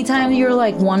 Anytime you're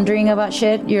like wondering about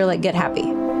shit, you're like, get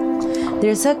happy.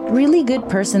 There's a really good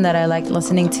person that I like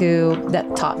listening to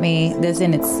that taught me this,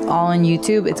 and it's all on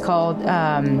YouTube. It's called,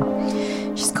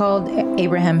 she's called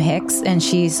Abraham Hicks, and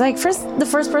she's like the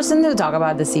first person to talk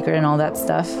about The Secret and all that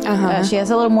stuff. She has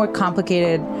a little more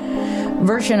complicated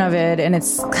version of it, and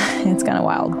it's kind of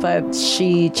wild, but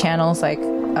she channels like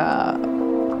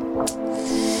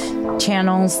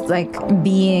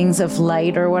beings of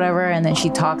light or whatever, and then she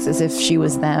talks as if she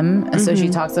was them. So she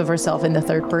talks of herself in the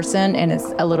third person, and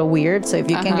it's a little weird. So if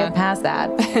you can get past that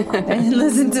and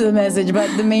listen to the message, but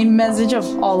the main message of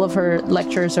all of her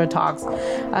lectures or talks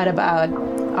are about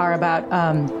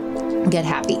get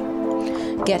happy.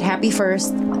 Get happy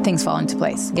first, things fall into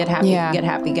place. Get happy, get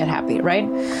happy, get happy, right?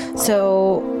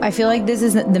 So I feel like this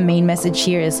is the main message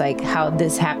here, is like how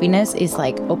this happiness is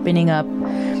like opening up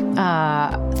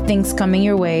things coming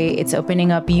your way. It's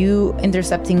opening up you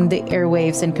intercepting the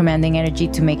airwaves and commanding energy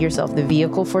to make yourself the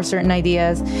vehicle for certain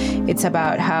ideas. It's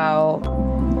about how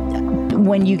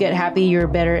when you get happy, you're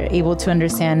better able to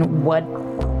understand what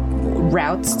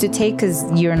routes to take, because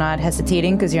you're not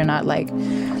hesitating, because you're not like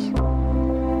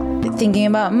thinking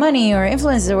about money or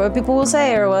influence or what people will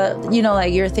say, or what, you know,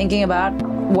 like you're thinking about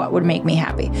what would make me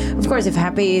happy. Of course, if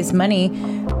happy is money,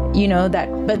 you know that,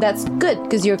 but that's good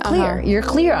because you're clear. You're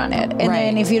clear on it. And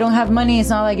then if you don't have money, it's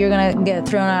not like you're gonna get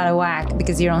thrown out of whack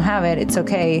because you don't have it. It's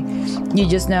okay. You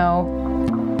just know,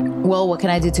 well, what can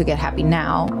I do to get happy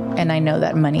now? And I know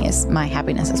that money is my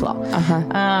happiness as well.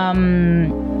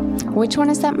 Which one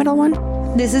is that middle one?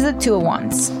 This is a 2 of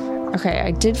Wands. Okay,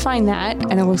 I did find that,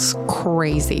 and it was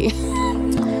crazy.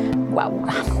 Wow.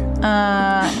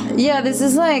 Yeah, this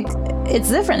is like, it's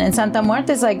different. In Santa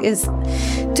Muerte, it's like,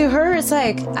 to her, it's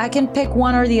like, I can pick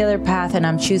one or the other path, and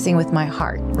I'm choosing with my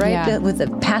heart, right? Yeah. With the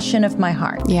passion of my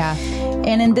heart. Yeah.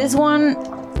 And in this one,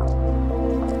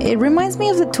 it reminds me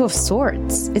of the 2 of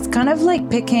Swords. It's kind of like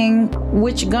picking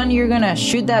which gun you're gonna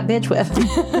shoot that bitch with.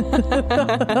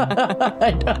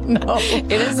 I don't know.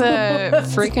 It is a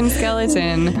freaking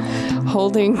skeleton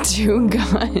holding 2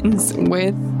 guns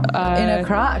with in a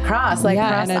cross, like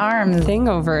crossed arms, thing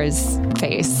over his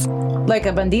face, like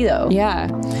a bandido. Yeah.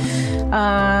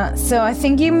 So I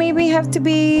think you maybe have to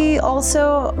be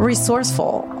also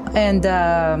resourceful and.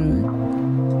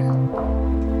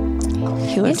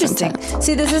 Interesting.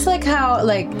 See, this is like how,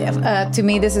 like, to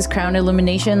me, this is crown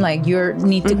illumination. Like, you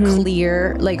need to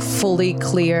clear, like, fully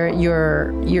clear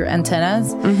your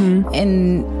antennas,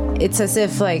 and it's as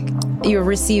if like you're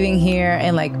receiving here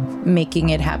and like making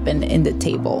it happen in the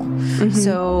table.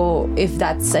 So if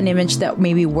that's an image that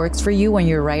maybe works for you when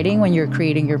you're writing, when you're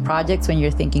creating your projects, when you're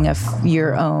thinking of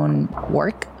your own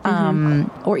work,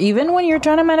 or even when you're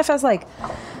trying to manifest like.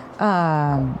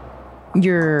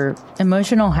 Your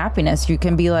emotional happiness, you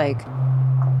can be like,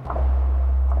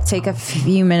 take a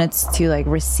few minutes to like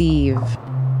receive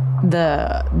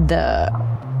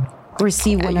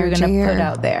receive what you're gonna put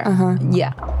out there.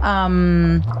 Yeah.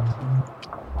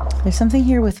 There's something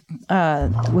here with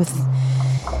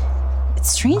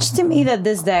it's strange to me that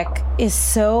this deck is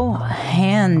so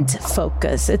hand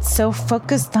focused. It's so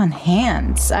focused on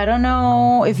hands. I don't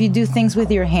know if you do things with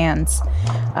your hands.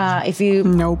 If you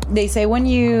Nope. They say when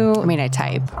you I mean, I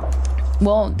type.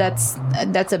 Well, that's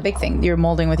a big thing. You're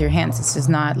molding with your hands. It's just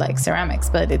not like ceramics,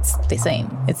 but it's the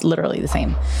same. It's literally the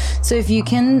same. So if you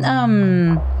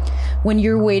can, when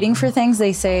you're waiting for things,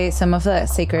 they say some of the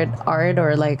sacred art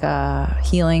or like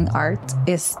healing art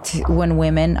is when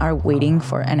women are waiting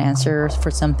for an answer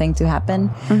for something to happen,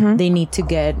 they need to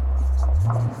get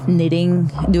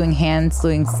knitting, doing hands,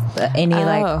 doing any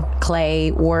like clay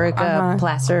work,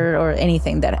 plaster or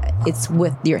anything that it's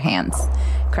with your hands,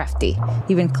 crafty,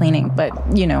 even cleaning. But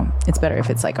you know, it's better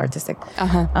if it's like artistic,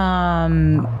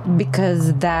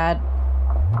 because that,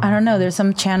 I don't know, there's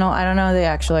some channel, I don't know the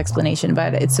actual explanation,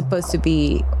 but it's supposed to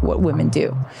be what women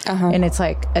do. And it's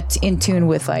like in tune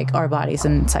with like our bodies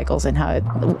and cycles and how it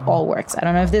all works. I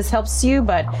don't know if this helps you,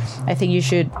 but I think you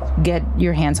should get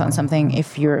your hands on something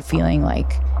if you're feeling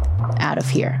like out of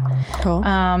here. Cool.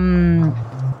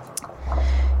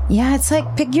 Yeah, it's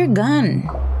like pick your gun.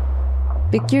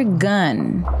 Pick your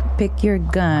gun. Pick your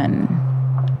gun.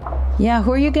 Yeah,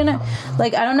 who are you gonna,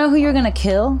 like, I don't know who you're gonna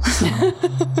kill.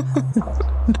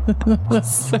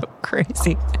 That's so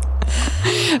crazy.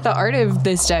 The art of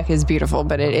this deck is beautiful,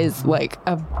 but it is like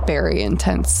a very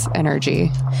intense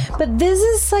energy. But this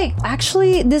is like,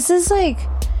 actually, this is like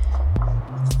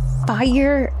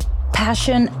fire,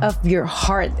 passion of your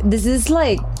heart. This is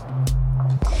like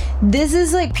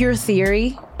pure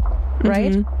theory,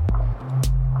 right?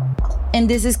 And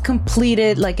this is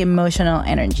completed like emotional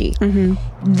energy.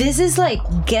 This is like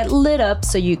get lit up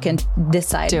so you can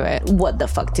decide what the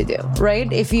fuck to do, right?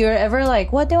 If you're ever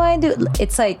like, what do I do?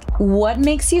 It's like, what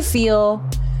makes you feel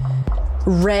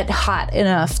red hot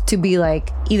enough to be like,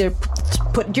 either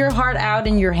put your heart out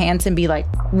in your hands and be like,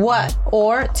 what?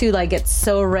 Or to like get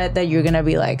so red that you're gonna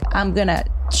be like, I'm gonna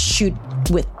shoot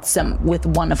with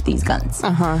one of these guns.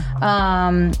 So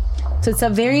it's a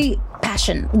very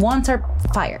passion. Wands are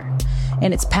fire.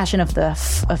 And it's passion of the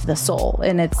soul,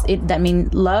 and that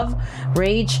means love,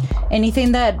 rage,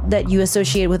 anything that you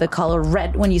associate with the color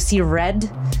red. When you see red,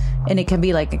 and it can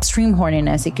be like extreme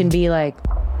horniness. It can be like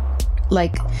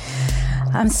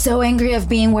I'm so angry of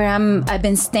being where I've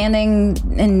been standing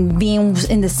and being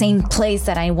in the same place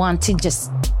that I want to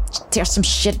just tear some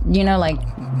shit, you know, like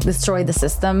destroy the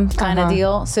system kind of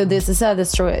deal. So this is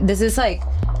this is like,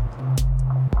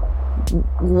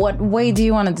 what way do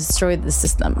you want to destroy the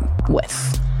system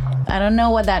with? I don't know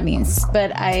what that means,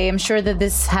 but I am sure that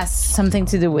this has something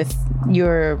to do with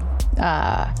your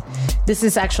this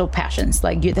is actual passions,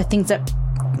 like the things that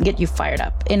get you fired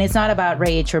up. And it's not about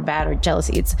rage or bad or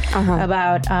jealousy. It's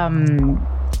about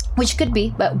which could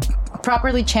be, but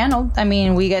properly channeled. I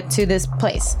mean, we get to this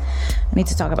place. I need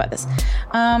to talk about this.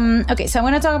 Okay, so I'm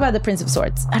going to talk about the Prince of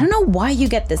Swords. I don't know why you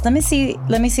get this. Let me see.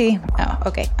 Oh,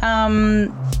 okay.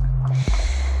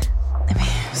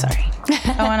 Sorry.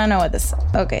 I want to know what this.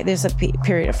 Okay, there's a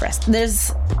period of rest.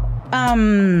 There's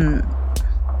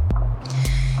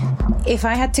if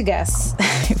I had to guess,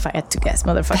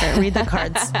 motherfucker, read the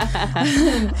cards.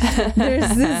 There's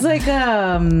this like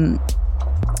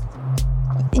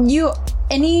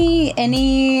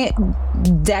any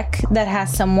deck that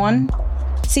has someone.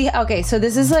 See, okay, so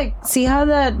this is like, see how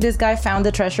this guy found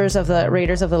the treasures of the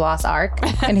Raiders of the Lost Ark,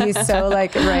 and he's so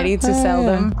like ready to sell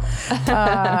them,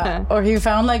 or he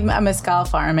found like a mezcal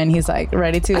farm and he's like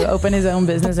ready to open his own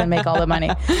business and make all the money.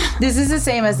 This is the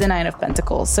same as the Nine of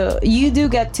Pentacles. So you do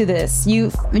get to this.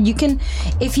 You can,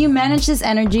 if you manage this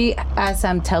energy as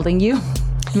I'm telling you,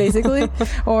 basically,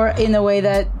 or in a way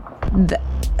that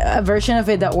a version of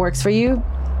it that works for you,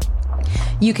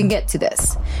 you can get to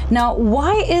this. Now,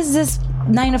 why is this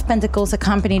Nine of Pentacles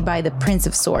accompanied by the Prince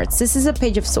of Swords? This is a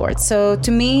Page of Swords. So to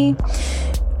me,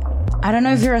 I don't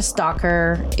know if you're a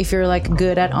stalker, if you're like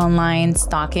good at online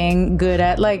stalking, good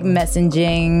at like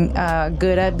messaging,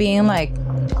 good at being like,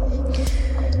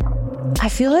 I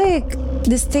feel like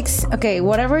this takes, okay,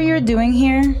 whatever you're doing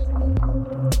here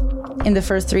in the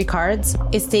first three cards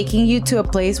is taking you to a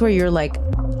place where you're like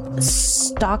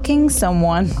stalking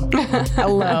someone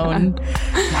alone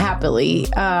happily.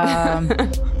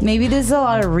 Maybe there's a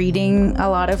lot of reading, a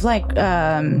lot of like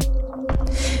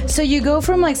so you go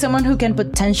from like someone who can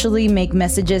potentially make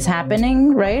messages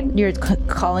happening, right? You're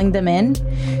calling them in,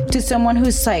 to someone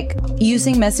who's like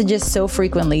using messages so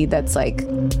frequently that's like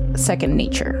second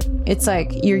nature. It's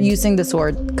like you're using the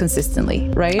sword consistently,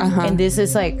 right? And this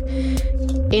is like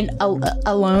in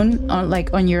alone,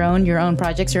 on your own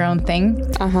projects, your own thing.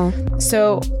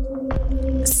 So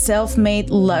self-made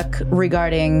luck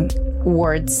regarding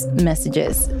words,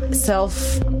 messages,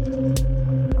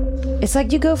 it's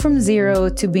like you go from zero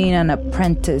to being an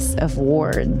apprentice of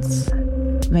words.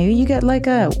 Maybe you get like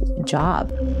a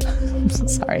job.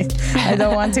 Sorry, I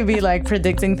don't want to be like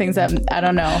predicting things that I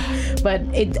don't know, but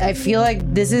I feel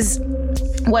like this is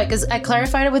what, because I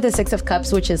clarified it with the Six of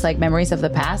Cups, which is like memories of the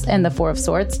past, and the Four of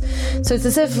Swords. So it's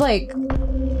as if like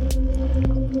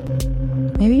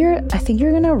maybe I think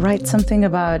you're gonna write something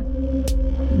about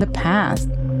the past.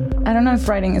 I don't know if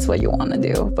writing is what you want to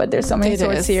do, but there's so many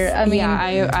swords here. I mean,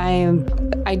 yeah,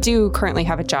 I do currently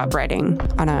have a job writing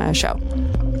on a show.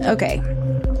 Okay.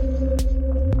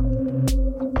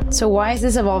 So why is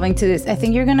this evolving to this? I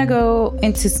think you're going to go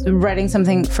into writing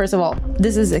something. First of all,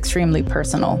 this is extremely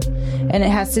personal. And it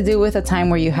has to do with a time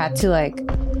where you had to like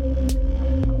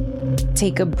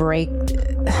take a break.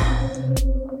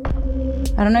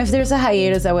 I don't know if there's a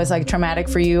hiatus that was like traumatic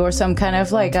for you, or some kind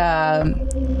of like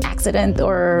accident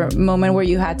or moment where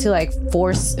you had to like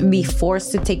be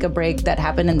forced to take a break that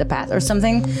happened in the past or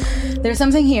something. There's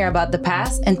something here about the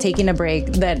past and taking a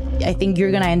break that I think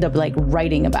you're gonna end up like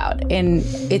writing about, and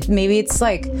maybe it's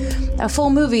like a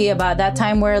full movie about that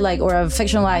time where like, or a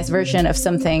fictionalized version of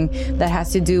something that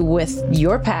has to do with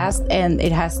your past, and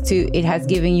it has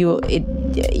given you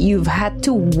you've had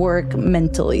to work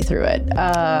mentally through it.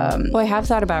 Well, I have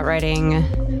thought about writing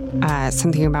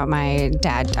something about my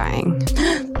dad dying.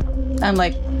 I'm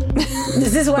like,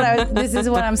 this is what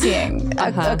I'm seeing.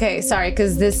 Okay, sorry,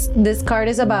 because this card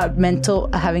is about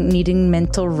needing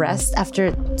mental rest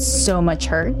after so much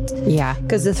hurt. Yeah.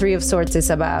 Because the Three of Swords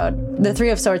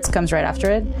comes right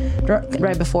after it,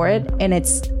 right before it, and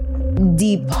it's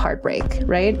deep heartbreak,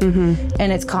 right? Mm-hmm.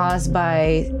 And it's caused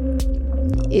by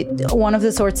one of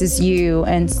the swords is you,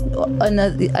 and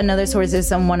another sword is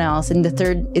someone else, and the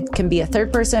third, it can be a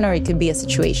third person or it could be a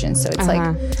situation. So it's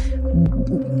like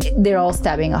they're all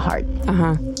stabbing a heart,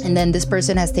 and then this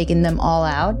person has taken them all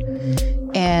out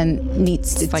and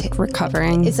needs to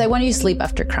recovering. It's like when you sleep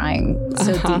after crying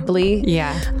so deeply.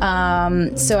 Yeah.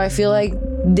 So I feel like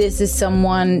this is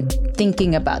someone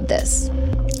thinking about this.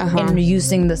 And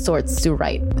using the swords to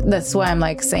write. That's why I'm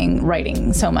like saying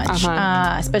writing so much,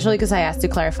 especially because I asked to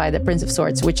clarify the Prince of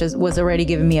Swords, which was already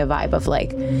giving me a vibe of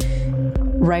like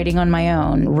writing on my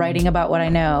own, writing about what I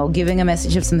know, giving a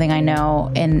message of something I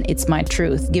know, and it's my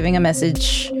truth, giving a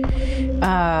message.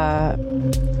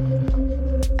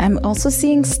 I'm also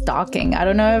seeing stalking. I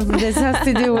don't know if this has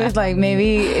to do with like,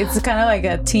 maybe it's kind of like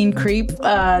a teen creep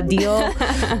deal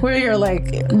where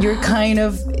you're kind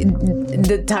of,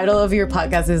 the title of your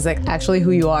podcast is like actually who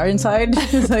you are inside.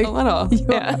 It's like a little,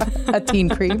 a teen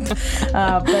creep.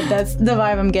 But that's the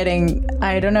vibe I'm getting.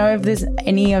 I don't know if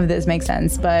any of this makes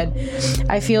sense, but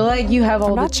I feel like you have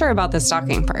I'm not sure about the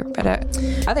stalking part, but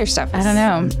other stuff. I don't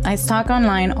know. I stalk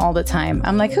online all the time.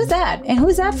 I'm like, who's that? And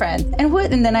who's that friend? And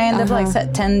what? And then I end up like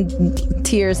 10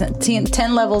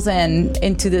 levels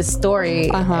into this story,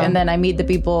 and then I meet the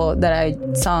people that I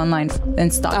saw online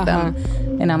and stalk them,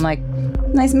 and I'm like,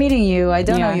 nice meeting you. I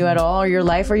don't know you at all, or your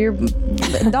life, or your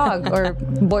dog or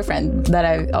boyfriend that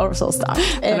I also stalked,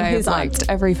 and I liked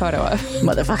every photo of.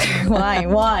 Motherfucker,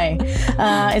 why?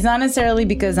 It's not necessarily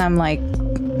because I'm like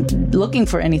looking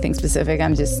for anything specific.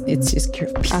 It's just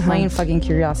plain fucking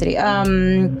curiosity.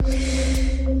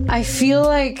 I feel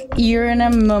like you're in a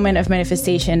moment of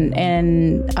manifestation,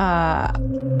 and I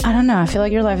don't know. I feel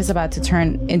like your life is about to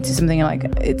turn into something like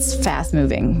it's fast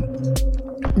moving.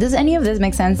 Does any of this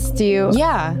make sense to you?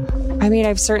 Yeah. I mean,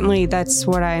 that's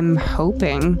what I'm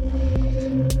hoping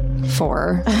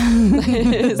for,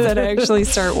 is that I actually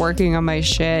start working on my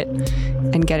shit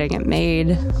and getting it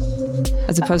made,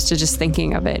 as opposed to just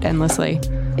thinking of it endlessly.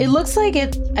 It looks like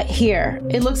it here.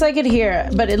 It looks like it here,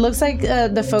 but it looks like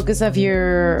the focus of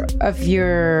your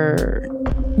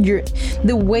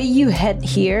the way you head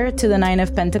here to the Nine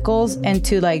of Pentacles and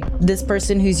to like this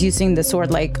person who's using the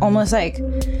sword, like almost like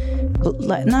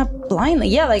not blindly,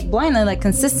 like blindly, like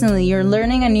consistently. You're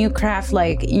learning a new craft,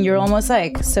 like you're almost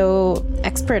like so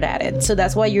expert at it. So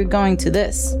that's why you're going to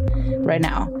this right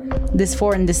now. This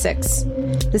 4 and the 6.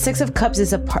 The Six of Cups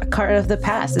is a card of the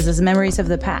past. This is memories of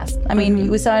the past. I mean,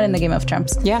 we saw it in the Game of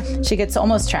Trumps. Yeah. She gets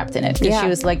almost trapped in it because she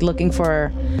was like looking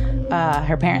for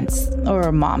her parents or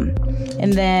her mom.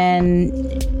 And then,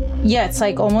 it's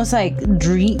like almost like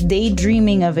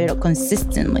daydreaming of it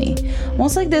consistently.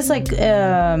 Almost like this, like,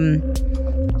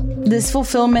 this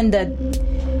fulfillment that...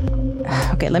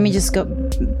 Okay, let me just go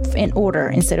in order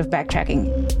instead of backtracking.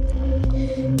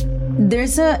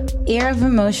 There's an air of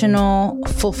emotional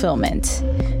fulfillment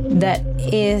that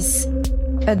is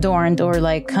adorned or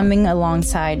like coming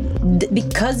alongside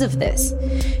because of this.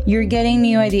 You're getting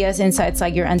new ideas, insights,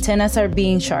 like your antennas are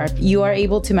being sharp. You are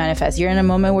able to manifest. You're in a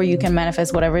moment where you can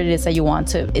manifest whatever it is that you want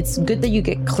to. It's good that you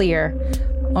get clear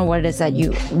on what it is that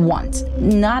you want.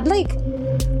 Not like,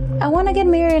 I want to get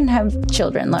married and have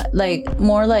children. Like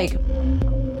more like,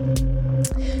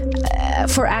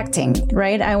 for acting,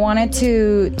 right? I wanted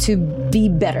to be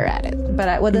better at it.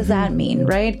 But what does that mean,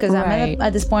 right? Because I'm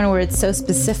at this point where it's so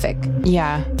specific.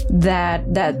 Yeah.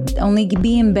 That only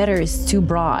being better is too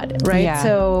broad, right? Yeah.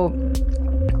 So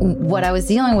what I was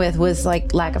dealing with was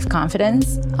like lack of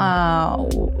confidence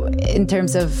in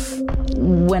terms of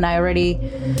when I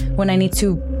need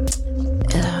to,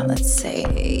 let's say,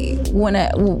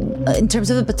 in terms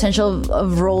of the potential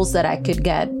of roles that I could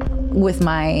get with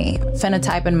my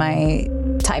phenotype and my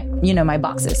type, my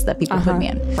boxes that people put me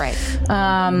in. Right.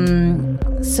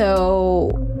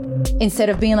 So instead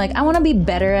of being like, I want to be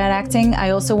better at acting, I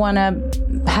also want to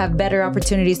have better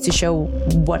opportunities to show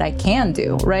what I can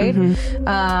do, right?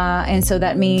 And so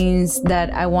that means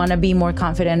that I want to be more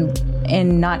confident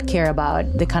and not care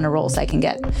about the kind of roles I can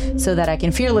get, so that I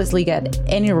can fearlessly get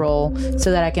any role,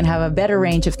 so that I can have a better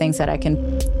range of things that I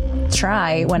can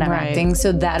try when I'm acting,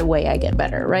 so that way I get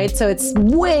better, right? So it's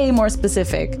way more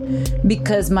specific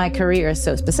because my career is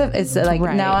so specific. It's like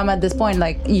now I'm at this point,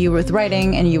 like you with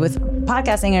writing and you with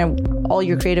podcasting and all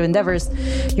your creative endeavors,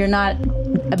 you're not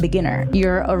a beginner.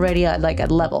 You're already at like a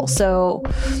level. So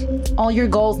all your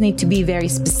goals need to be very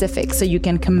specific so you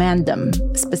can command them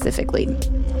specifically.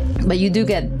 But you do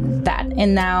get that.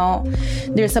 And now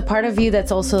there's a part of you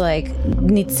that's also like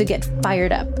needs to get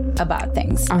fired up about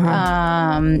things.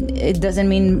 It doesn't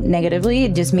mean negatively.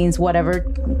 It just means whatever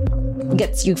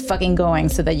gets you fucking going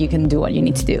so that you can do what you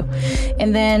need to do.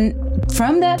 And then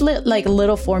from that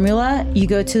little formula, you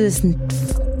go to this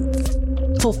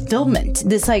fulfillment,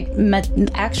 this like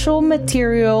actual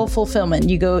material fulfillment.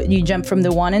 You jump from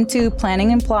the 1 and 2,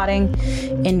 planning and plotting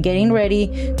and getting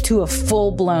ready, to a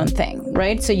full blown thing,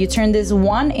 right? So you turn this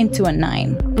 1 into a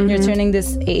 9. You're turning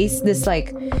this ace,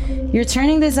 you're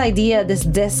turning this idea, this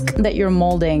disc that you're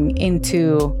molding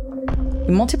into, you're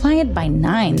multiplying it by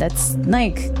 9. That's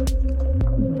like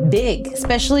big,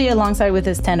 especially alongside with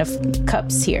this 10 of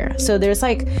cups here. So there's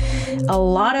like a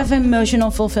lot of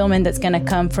emotional fulfillment that's going to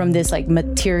come from this like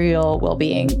material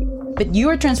well-being, but you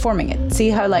are transforming it. See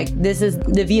how like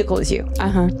the vehicle is you.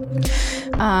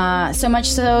 So much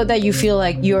so that you feel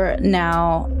like you're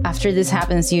now, after this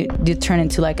happens, you turn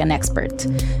into like an expert.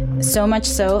 So much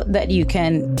so that you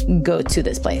can go to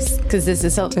this place, because this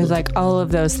is there's like all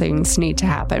of those things need to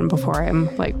happen before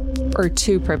I'm like, or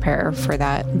to prepare for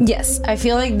that. Yes, I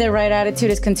feel like the right attitude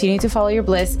is continue to follow your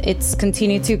bliss. It's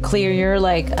continue to clear your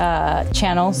like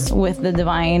channels with the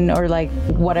divine, or like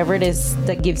whatever it is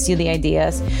that gives you the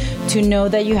ideas, to know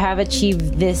that you have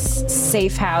achieved this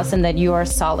safe house and that you are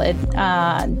solid,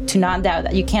 to not doubt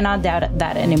that. You cannot doubt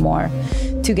that anymore,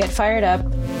 to get fired up,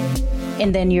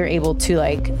 and then you're able to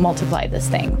like multiply this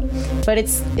thing. But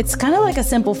it's kind of like a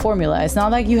simple formula. It's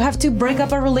not like you have to break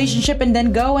up a relationship and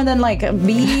then go and then like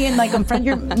be and like confront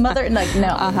your mother. Like,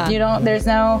 no, you don't,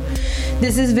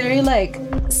 this is very like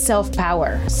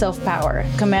self-power,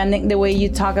 commanding the way you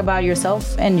talk about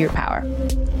yourself and your power,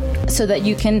 so that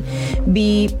you can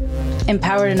be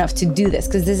empowered enough to do this.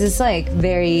 Because this is like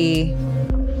very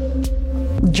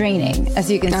draining, as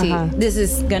you can see. This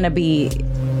is gonna be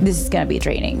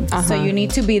draining. So you need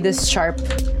to be this sharp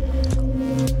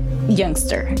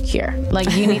youngster here.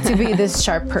 Like, you need to be this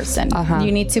sharp person.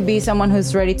 You need to be someone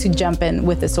who's ready to jump in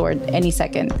with the sword any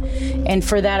second. And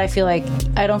for that, I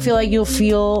don't feel like you'll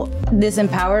feel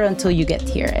disempowered until you get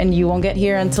here, and you won't get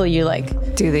here until you like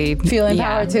feel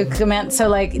empowered to command. So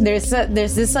like there's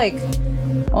this like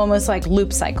almost like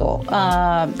loop cycle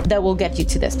that will get you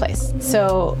to this place.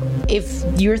 So if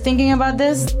you're thinking about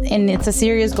this and it's a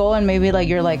serious goal, and maybe like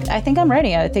you're like, I think I'm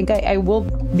ready, I think I will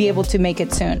be able to make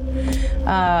it soon,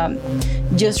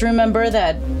 just remember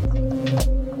that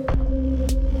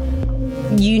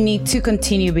you need to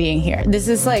continue being here. This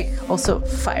is like also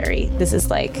fiery. This is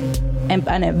like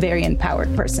a very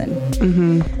empowered person.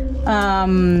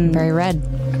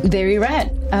 Very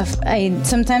red. I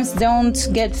sometimes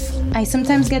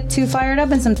get too fired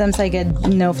up, and sometimes I get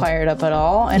no fired up at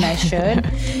all, and I should.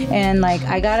 And like,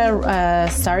 I got a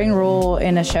starring role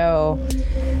in a show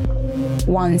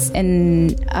once,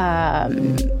 and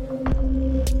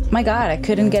my God, I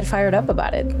couldn't get fired up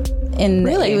about it. And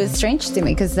really? It was strange to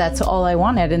me, because that's all I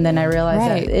wanted. And then I realized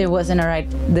that it wasn't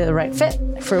the right fit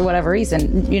for whatever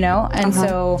reason, And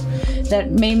so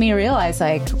that made me realize,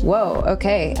 like, whoa,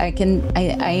 okay,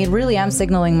 I really am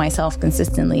signaling myself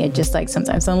consistently. I just like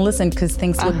sometimes don't listen because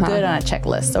things look good on a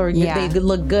checklist, or they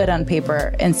look good on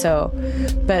paper. And so,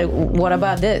 but what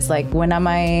about this? Like, when am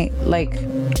I like,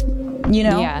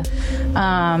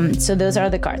 so those are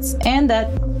the cards. And that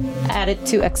added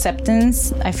to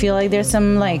acceptance, I feel like there's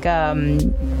some like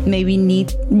maybe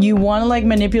you want to like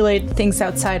manipulate things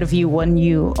outside of you, when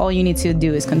all you need to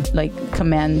do is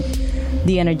command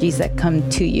the energies that come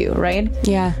to you, right?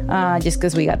 Yeah. Just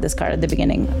because we got this card at the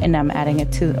beginning, and I'm adding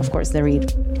it to, of course, the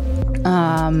read.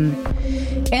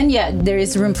 And yeah, there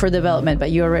is room for development,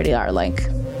 but you already are like,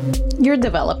 you're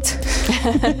developed.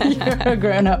 You're a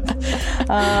grown up.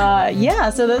 Yeah,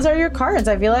 so those are your cards.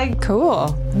 I feel like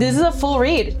Cool. this is a full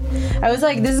read. I was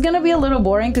like, this is gonna be a little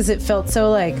boring because it felt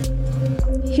so like,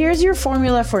 here's your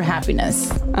formula for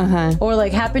happiness. Or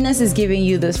like, happiness is giving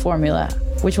you this formula.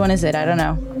 Which one is it? I don't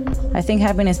know. I think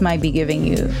happiness might be giving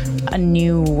you a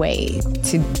new way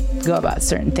to go about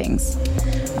certain things.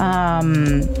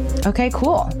 Okay,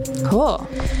 cool. Cool.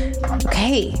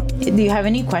 Okay. Do you have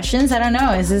any questions? I don't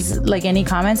know. Is this like any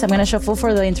comments? I'm going to shuffle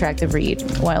for the interactive read.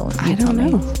 Well, I don't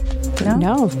know. No?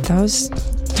 No, that was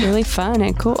really fun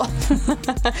and cool.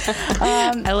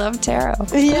 I love tarot.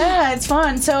 Yeah, it's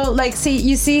fun. So like,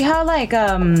 you see how like,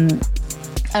 I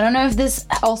don't know if this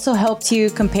also helped you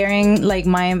comparing like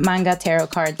my manga tarot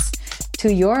cards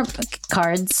to your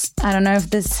cards. I don't know if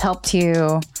this helped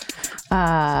you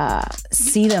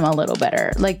see them a little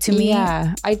better. Like to me,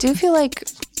 Yeah, I do feel like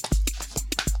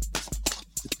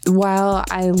while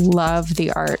I love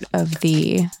the art of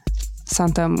the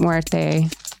Santa Muerte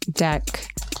deck,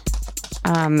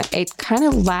 it kind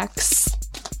of lacks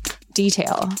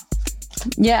detail.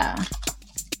 yeah,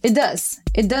 it does.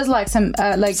 It does like some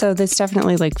like. So this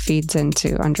definitely like feeds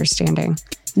into understanding.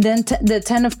 Then the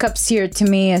 10 of Cups here to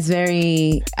me is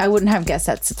very, I wouldn't have guessed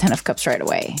that's the 10 of Cups right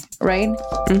away, right?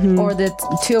 Or the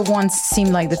 2 of Wands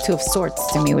seemed like the 2 of Swords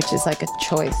to me, which is like a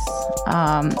choice.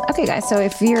 Okay, guys, so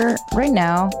if you're right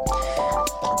now,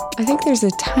 I think there's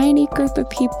a tiny group of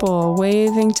people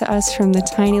waving to us from the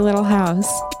tiny little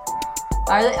house.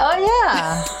 are they? Oh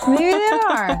yeah, maybe they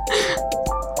are.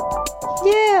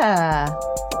 Yeah,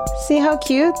 see how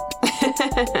cute.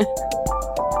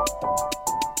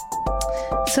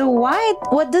 So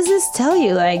what does this tell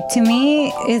you? Like, to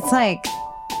me, it's like,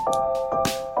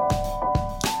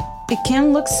 it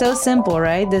can look so simple,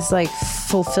 right? This like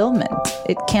fulfillment.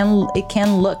 It can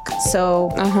look so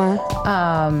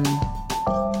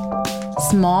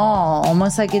small,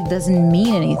 almost like it doesn't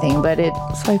mean anything, but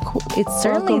It's like it's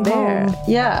certainly welcome there. home.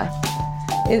 Yeah.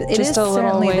 It Just is a little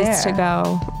certainly ways there. to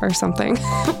go or something.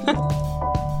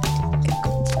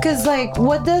 Because, like,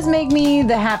 what does make me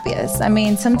the happiest? I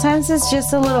mean, sometimes it's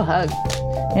just a little hug.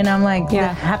 And I'm like the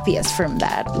happiest from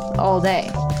that all day.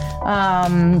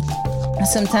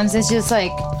 Sometimes it's just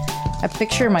like a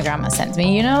picture my grandma sends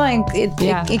me. You know, like,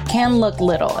 it can look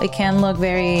little. It can look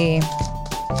very...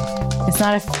 It's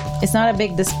not a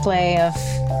big display of...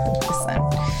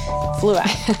 flew out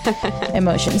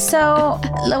emotions. So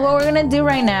what we're gonna do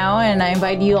right now, and I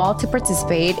invite you all to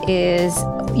participate, is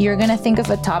you're gonna think of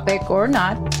a topic or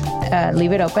not,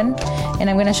 leave it open, and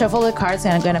I'm gonna shuffle the cards,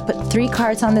 and I'm gonna put 3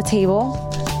 cards on the table,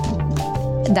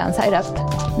 downside up,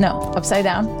 no, upside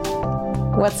down.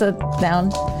 What's the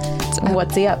down?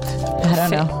 What's the up? I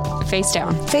don't know. Face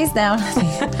down. Face down.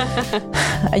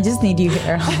 I just need you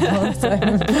here all the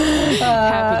time.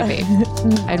 Happy to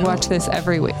be. I'd watch this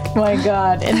every week. My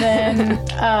God. And then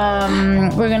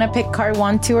we're going to pick card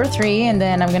 1, 2, or 3, and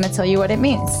then I'm going to tell you what it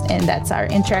means. And that's our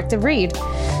interactive read.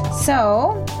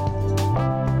 So,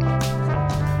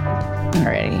 I'm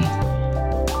ready.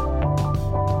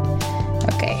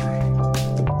 Okay.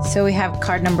 So we have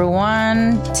card number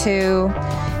 1, 2,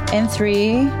 and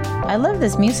 3. I love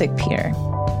this music, Peter.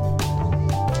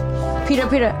 Peter,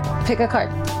 pick a card.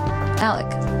 Alec,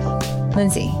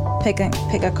 Lindsay, pick a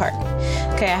card.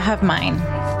 Okay, I have mine.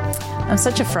 I'm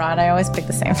such a fraud. I always pick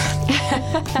the same.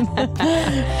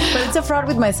 But it's a fraud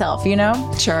with myself, you know?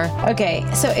 Sure. Okay,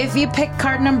 so if you pick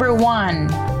card number 1,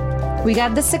 we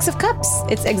got the 6 of Cups.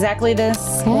 It's exactly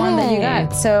this one that you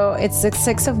got. So it's the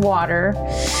 6 of Water.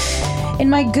 In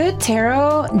my good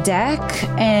tarot deck,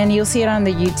 and you'll see it on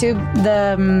the YouTube,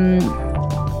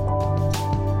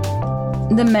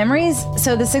 the memories,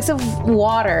 so the 6 of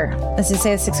Water, let's just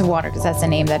say the 6 of Water because that's the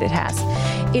name that it has.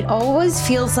 It always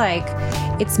feels like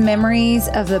it's memories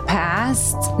of the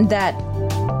past that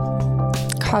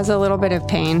Cause a little bit of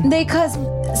pain. they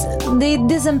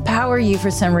disempower you for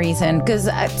some reason, because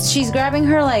she's grabbing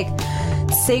her like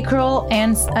sacral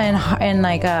and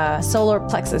like solar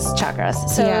plexus chakras.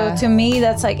 So to me,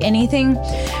 that's like anything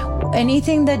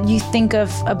that you think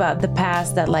of about the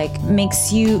past that like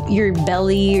makes your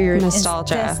belly, your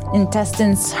Nostalgia.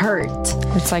 intestines hurt.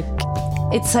 It's like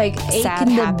ache sad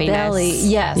in the happiness. belly.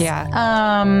 Yes. Yeah.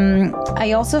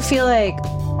 I also feel like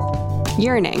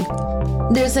yearning.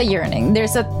 there's a yearning.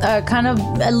 There's a kind of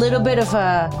a little bit of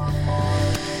a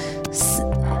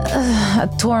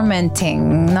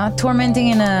tormenting, not tormenting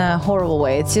in a horrible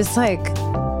way. It's just like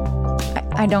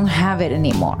I don't have it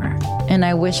anymore, and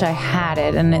I wish I had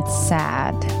it, and it's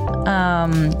sad.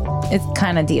 It's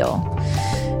kind of deal.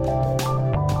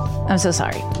 I'm so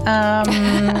sorry. I'm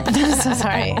so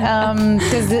sorry.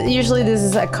 Because usually this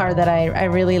is a card that I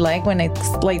really like when it's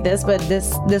like this, but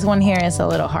this one here is a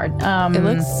little hard.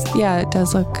 It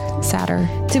does look sadder.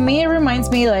 To me, it reminds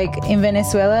me, like, in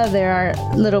Venezuela, there are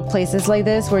little places like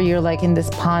this where you're like in this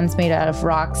ponds made out of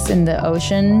rocks in the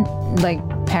ocean, like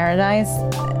paradise.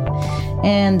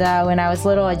 And when I was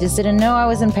little, I just didn't know I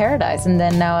was in paradise. And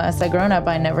then now as a grown up,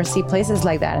 I never see places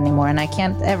like that anymore, and I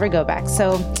can't ever go back.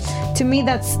 So to me,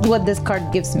 that's what this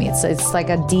card gives me. It's like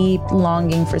a deep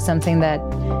longing for something that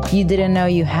you didn't know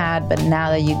you had, but now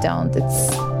that you don't,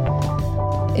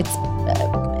 it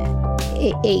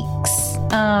aches.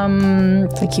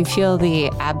 Like you feel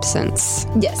the absence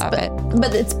of it.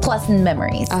 But it's pleasant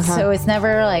memories. So it's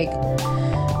never like,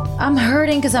 I'm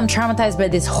hurting because I'm traumatized by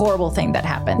this horrible thing that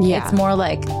happened. Yeah. It's more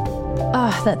like,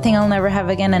 that thing I'll never have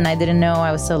again, and I didn't know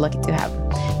I was so lucky to have.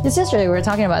 Just yesterday we were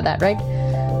talking about that, right?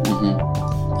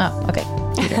 Oh, okay.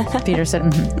 Peter said,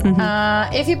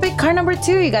 if you pick card number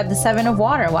 2, you got the 7 of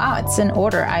Water. Wow, it's in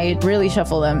order. I really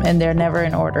shuffle them, and they're never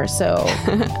in order. So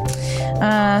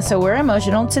so we're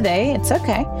emotional today. It's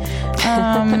okay.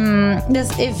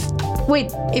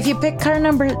 If you pick card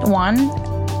number 1,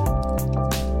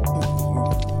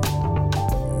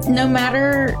 no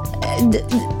matter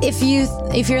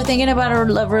if you're thinking about a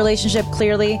love relationship,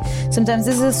 clearly sometimes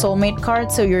this is a soulmate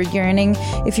card. So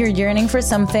if you're yearning for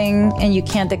something and you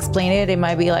can't explain it, it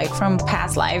might be like from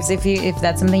past lives, if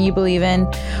that's something you believe in,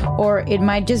 or it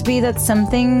might just be that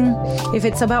something, if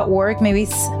it's about work, maybe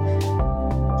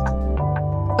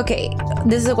okay,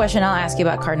 this is a question I'll ask you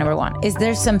about card number 1. Is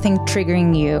there something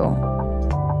triggering you?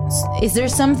 Is there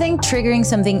something triggering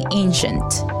something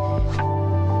ancient,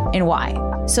 and why?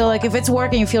 So like if it's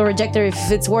work and you feel rejected,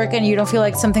 if it's work and you don't feel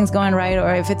like something's going right,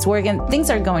 or if it's work and things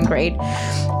are going great,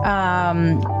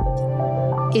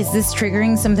 is this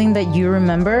triggering something that you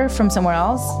remember from somewhere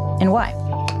else, and why?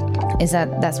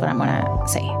 That's what I'm gonna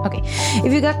say. Okay.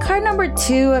 If you got card number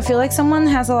 2, I feel like someone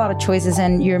has a lot of choices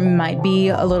and you might be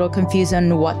a little confused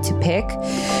on what to pick.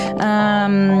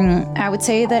 I would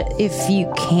say that if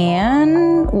you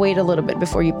can, wait a little bit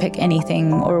before you pick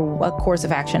anything or a course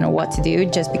of action or what to do,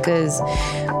 just because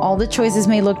all the choices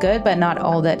may look good, but not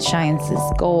all that shines is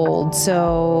gold.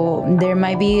 So there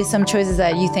might be some choices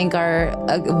that you think are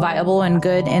viable and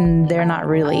good, and they're not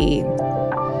really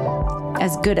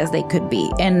as good as they could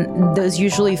be, and those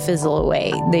usually fizzle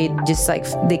away. They just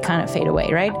they kind of fade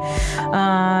away, right?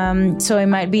 So it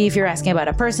might be, if you're asking about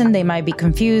a person, they might be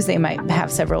confused. They might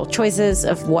have several choices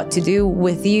of what to do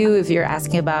with you. If you're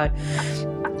asking about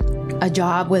a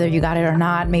job, whether you got it or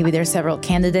not, maybe there's several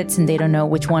candidates and they don't know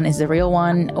which one is the real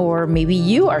one, or maybe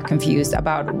you are confused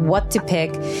about what to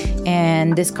pick,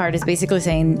 and this card is basically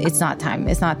saying it's not time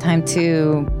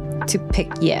to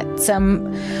pick yet.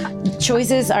 Some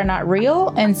choices are not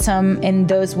real, and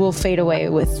those will fade away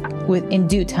with in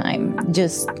due time.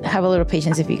 Just have a little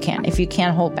patience if you can. If you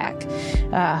can't hold back,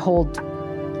 hold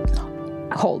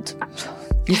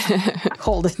it.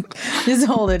 Just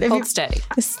hold it. Hold steady.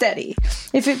 Steady.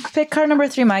 If you pick card number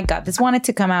 3, my God, this wanted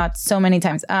to come out so many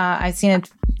times. I've seen it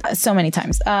so many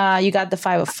times. You got the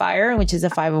 5 of Fire, which is the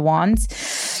 5 of Wands.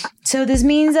 So this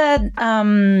means that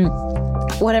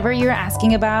whatever you're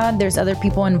asking about, there's other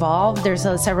people involved. There's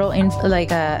several things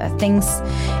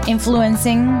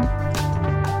influencing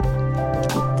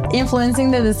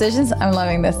the decisions. I'm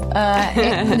loving this.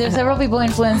 There's several people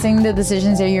influencing the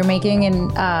decisions that you're making,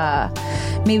 and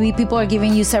maybe people are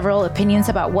giving you several opinions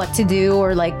about what to do,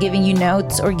 or like giving you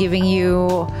notes, or giving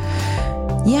you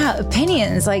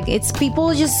opinions. Like it's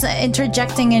people just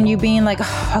interjecting and you being like,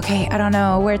 oh, okay, I don't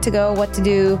know where to go, what to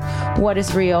do, what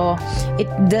is real.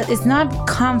 It's not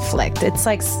conflict. It's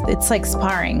like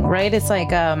sparring, right? It's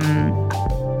like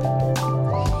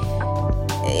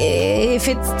if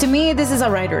it's, to me, this is a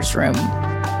writer's room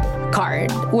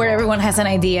card where everyone has an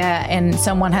idea and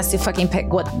someone has to fucking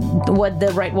pick what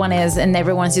the right one is, and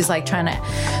everyone's just like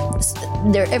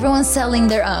everyone's selling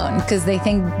their own because they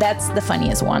think that's the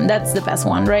funniest one, that's the best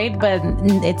one, right? But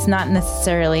it's not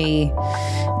necessarily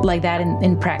like that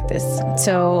in practice.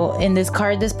 So in this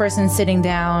card, this person's sitting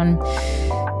down,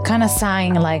 kind of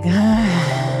sighing, like,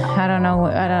 I don't know.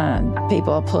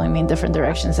 People are pulling me in different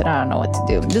directions and I don't know what to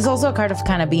do. There's also a card of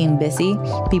kind of being busy,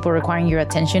 people requiring your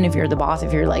attention. If you're the boss,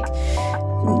 if you're like,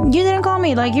 you didn't call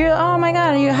me, like, oh my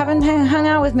God, you haven't hung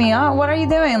out with me. Oh, what are you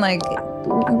doing? Like,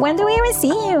 when do we even see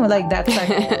you? Like, that's like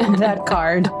that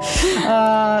card.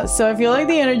 So I feel like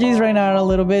the energies right now are a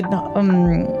little bit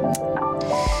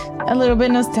a little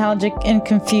bit nostalgic and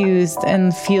confused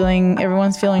and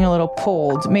everyone's feeling a little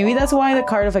pulled. Maybe that's why the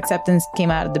card of acceptance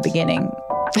came out at the beginning.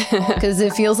 Because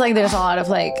it feels like there's a lot of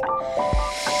like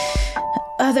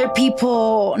other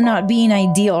people not being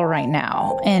ideal right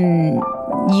now, and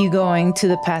you going to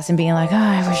the past and being like, oh,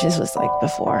 I wish this was like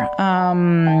before.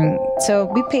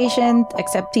 So be patient,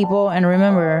 accept people, and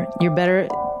remember, you're better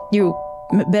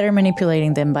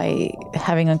manipulating them by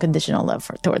having unconditional love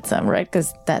towards them, right?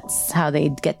 Because that's how they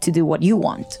get to do what you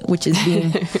want, which is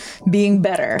being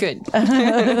better. Good.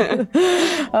 Oh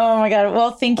my God.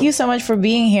 Well, thank you so much for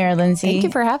being here, Lindsay. Thank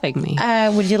you for having me.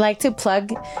 Would you like to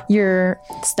plug your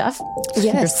stuff?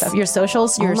 Yes. Your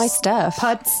socials, all my stuff.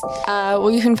 Putts.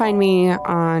 Well, you can find me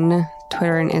on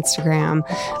Twitter and Instagram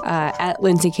at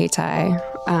Lindsay K-Tai.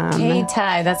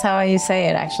 K-Tai, that's how you say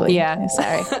it, actually. Yeah.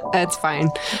 Sorry. That's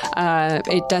fine.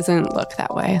 It doesn't look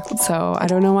that way. So I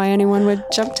don't know why anyone would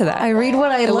jump to that. I read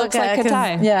what I it look looks at. like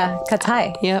Katai. Yeah,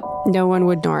 Katai. Yep. No one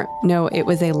would know it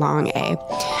was a long A.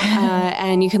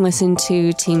 And you can listen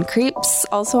to Teen Creeps,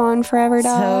 also on Forever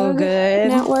Dog So good.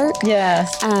 Network.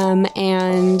 Yes.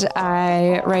 And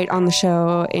I write on the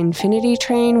show Infinity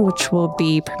Train, which will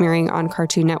be premiering on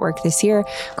Cartoon Network this year.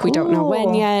 We don't know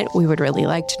when yet. We would really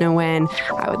like to know when.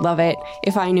 I would love it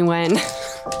if I knew when.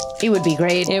 It would be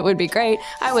great. It would be great.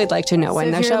 I would like to know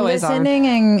when the show is on. If you're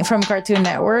listening from Cartoon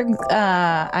Network,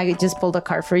 I just pulled a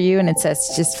card for you and it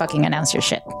says, just fucking announce your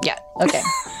shit. Yeah. Okay.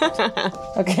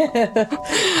 Okay.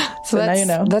 So now you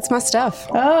know. That's my stuff.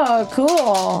 Oh,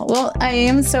 cool. Well, I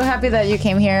am so happy that you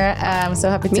came here. I'm so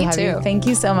happy to have you. Thank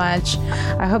you so much.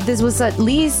 I hope this was at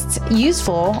least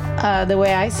useful. The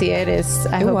way I see it is,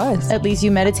 I hope at least you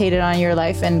meditated on your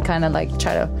life and kind of like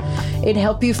it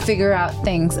helped you figure out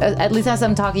things. At least as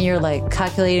I'm talking, you're like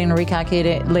calculating,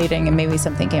 recalculating, and maybe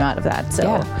something came out of that.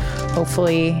 So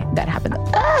hopefully that happened.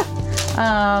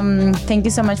 Thank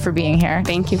you so much for being here.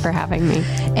 Thank you for having me.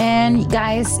 And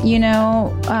guys, if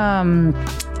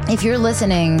you're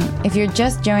listening, if you're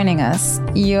just joining us,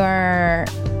 you're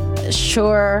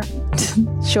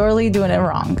surely doing it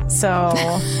wrong. So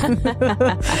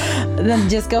then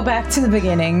just go back to the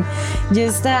beginning.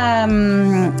 Just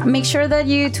make sure that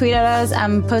you tweet at us.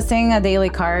 I'm posting a daily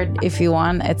card if you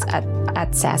want. It's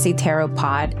at Sassy Tarot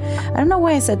Pod. I don't know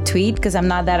why I said tweet, because I'm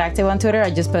not that active on Twitter. I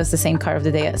just post the same card of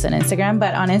the day as on Instagram.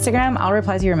 But on Instagram, I'll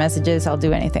reply to your messages. I'll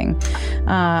do anything.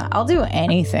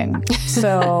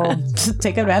 So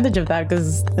take advantage of that,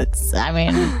 because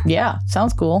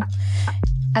sounds cool.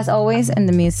 As always, in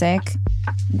the music,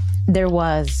 there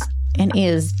was and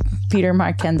is Peter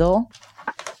Mark Kendall.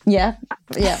 Yeah,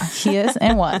 he is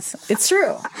and was. It's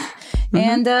true. Mm-hmm.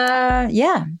 And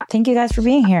thank you guys for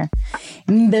being here.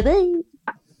 Bye-bye.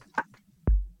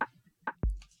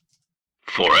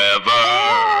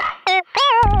 Forever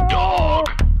Dog.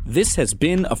 This has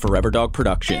been a Forever Dog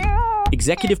production.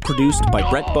 Executive produced by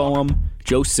Brett Boehm,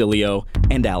 Joe Cilio,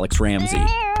 and Alex Ramsey.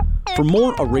 For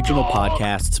more original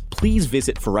podcasts, please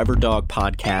visit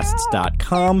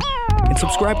foreverdogpodcasts.com and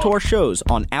subscribe to our shows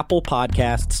on Apple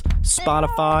Podcasts,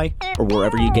 Spotify, or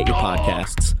wherever you get your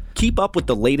podcasts. Keep up with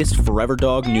the latest Forever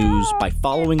Dog news by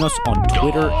following us on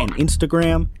Twitter and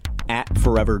Instagram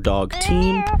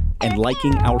 @ForeverDogTeam and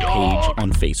liking our page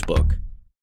on Facebook.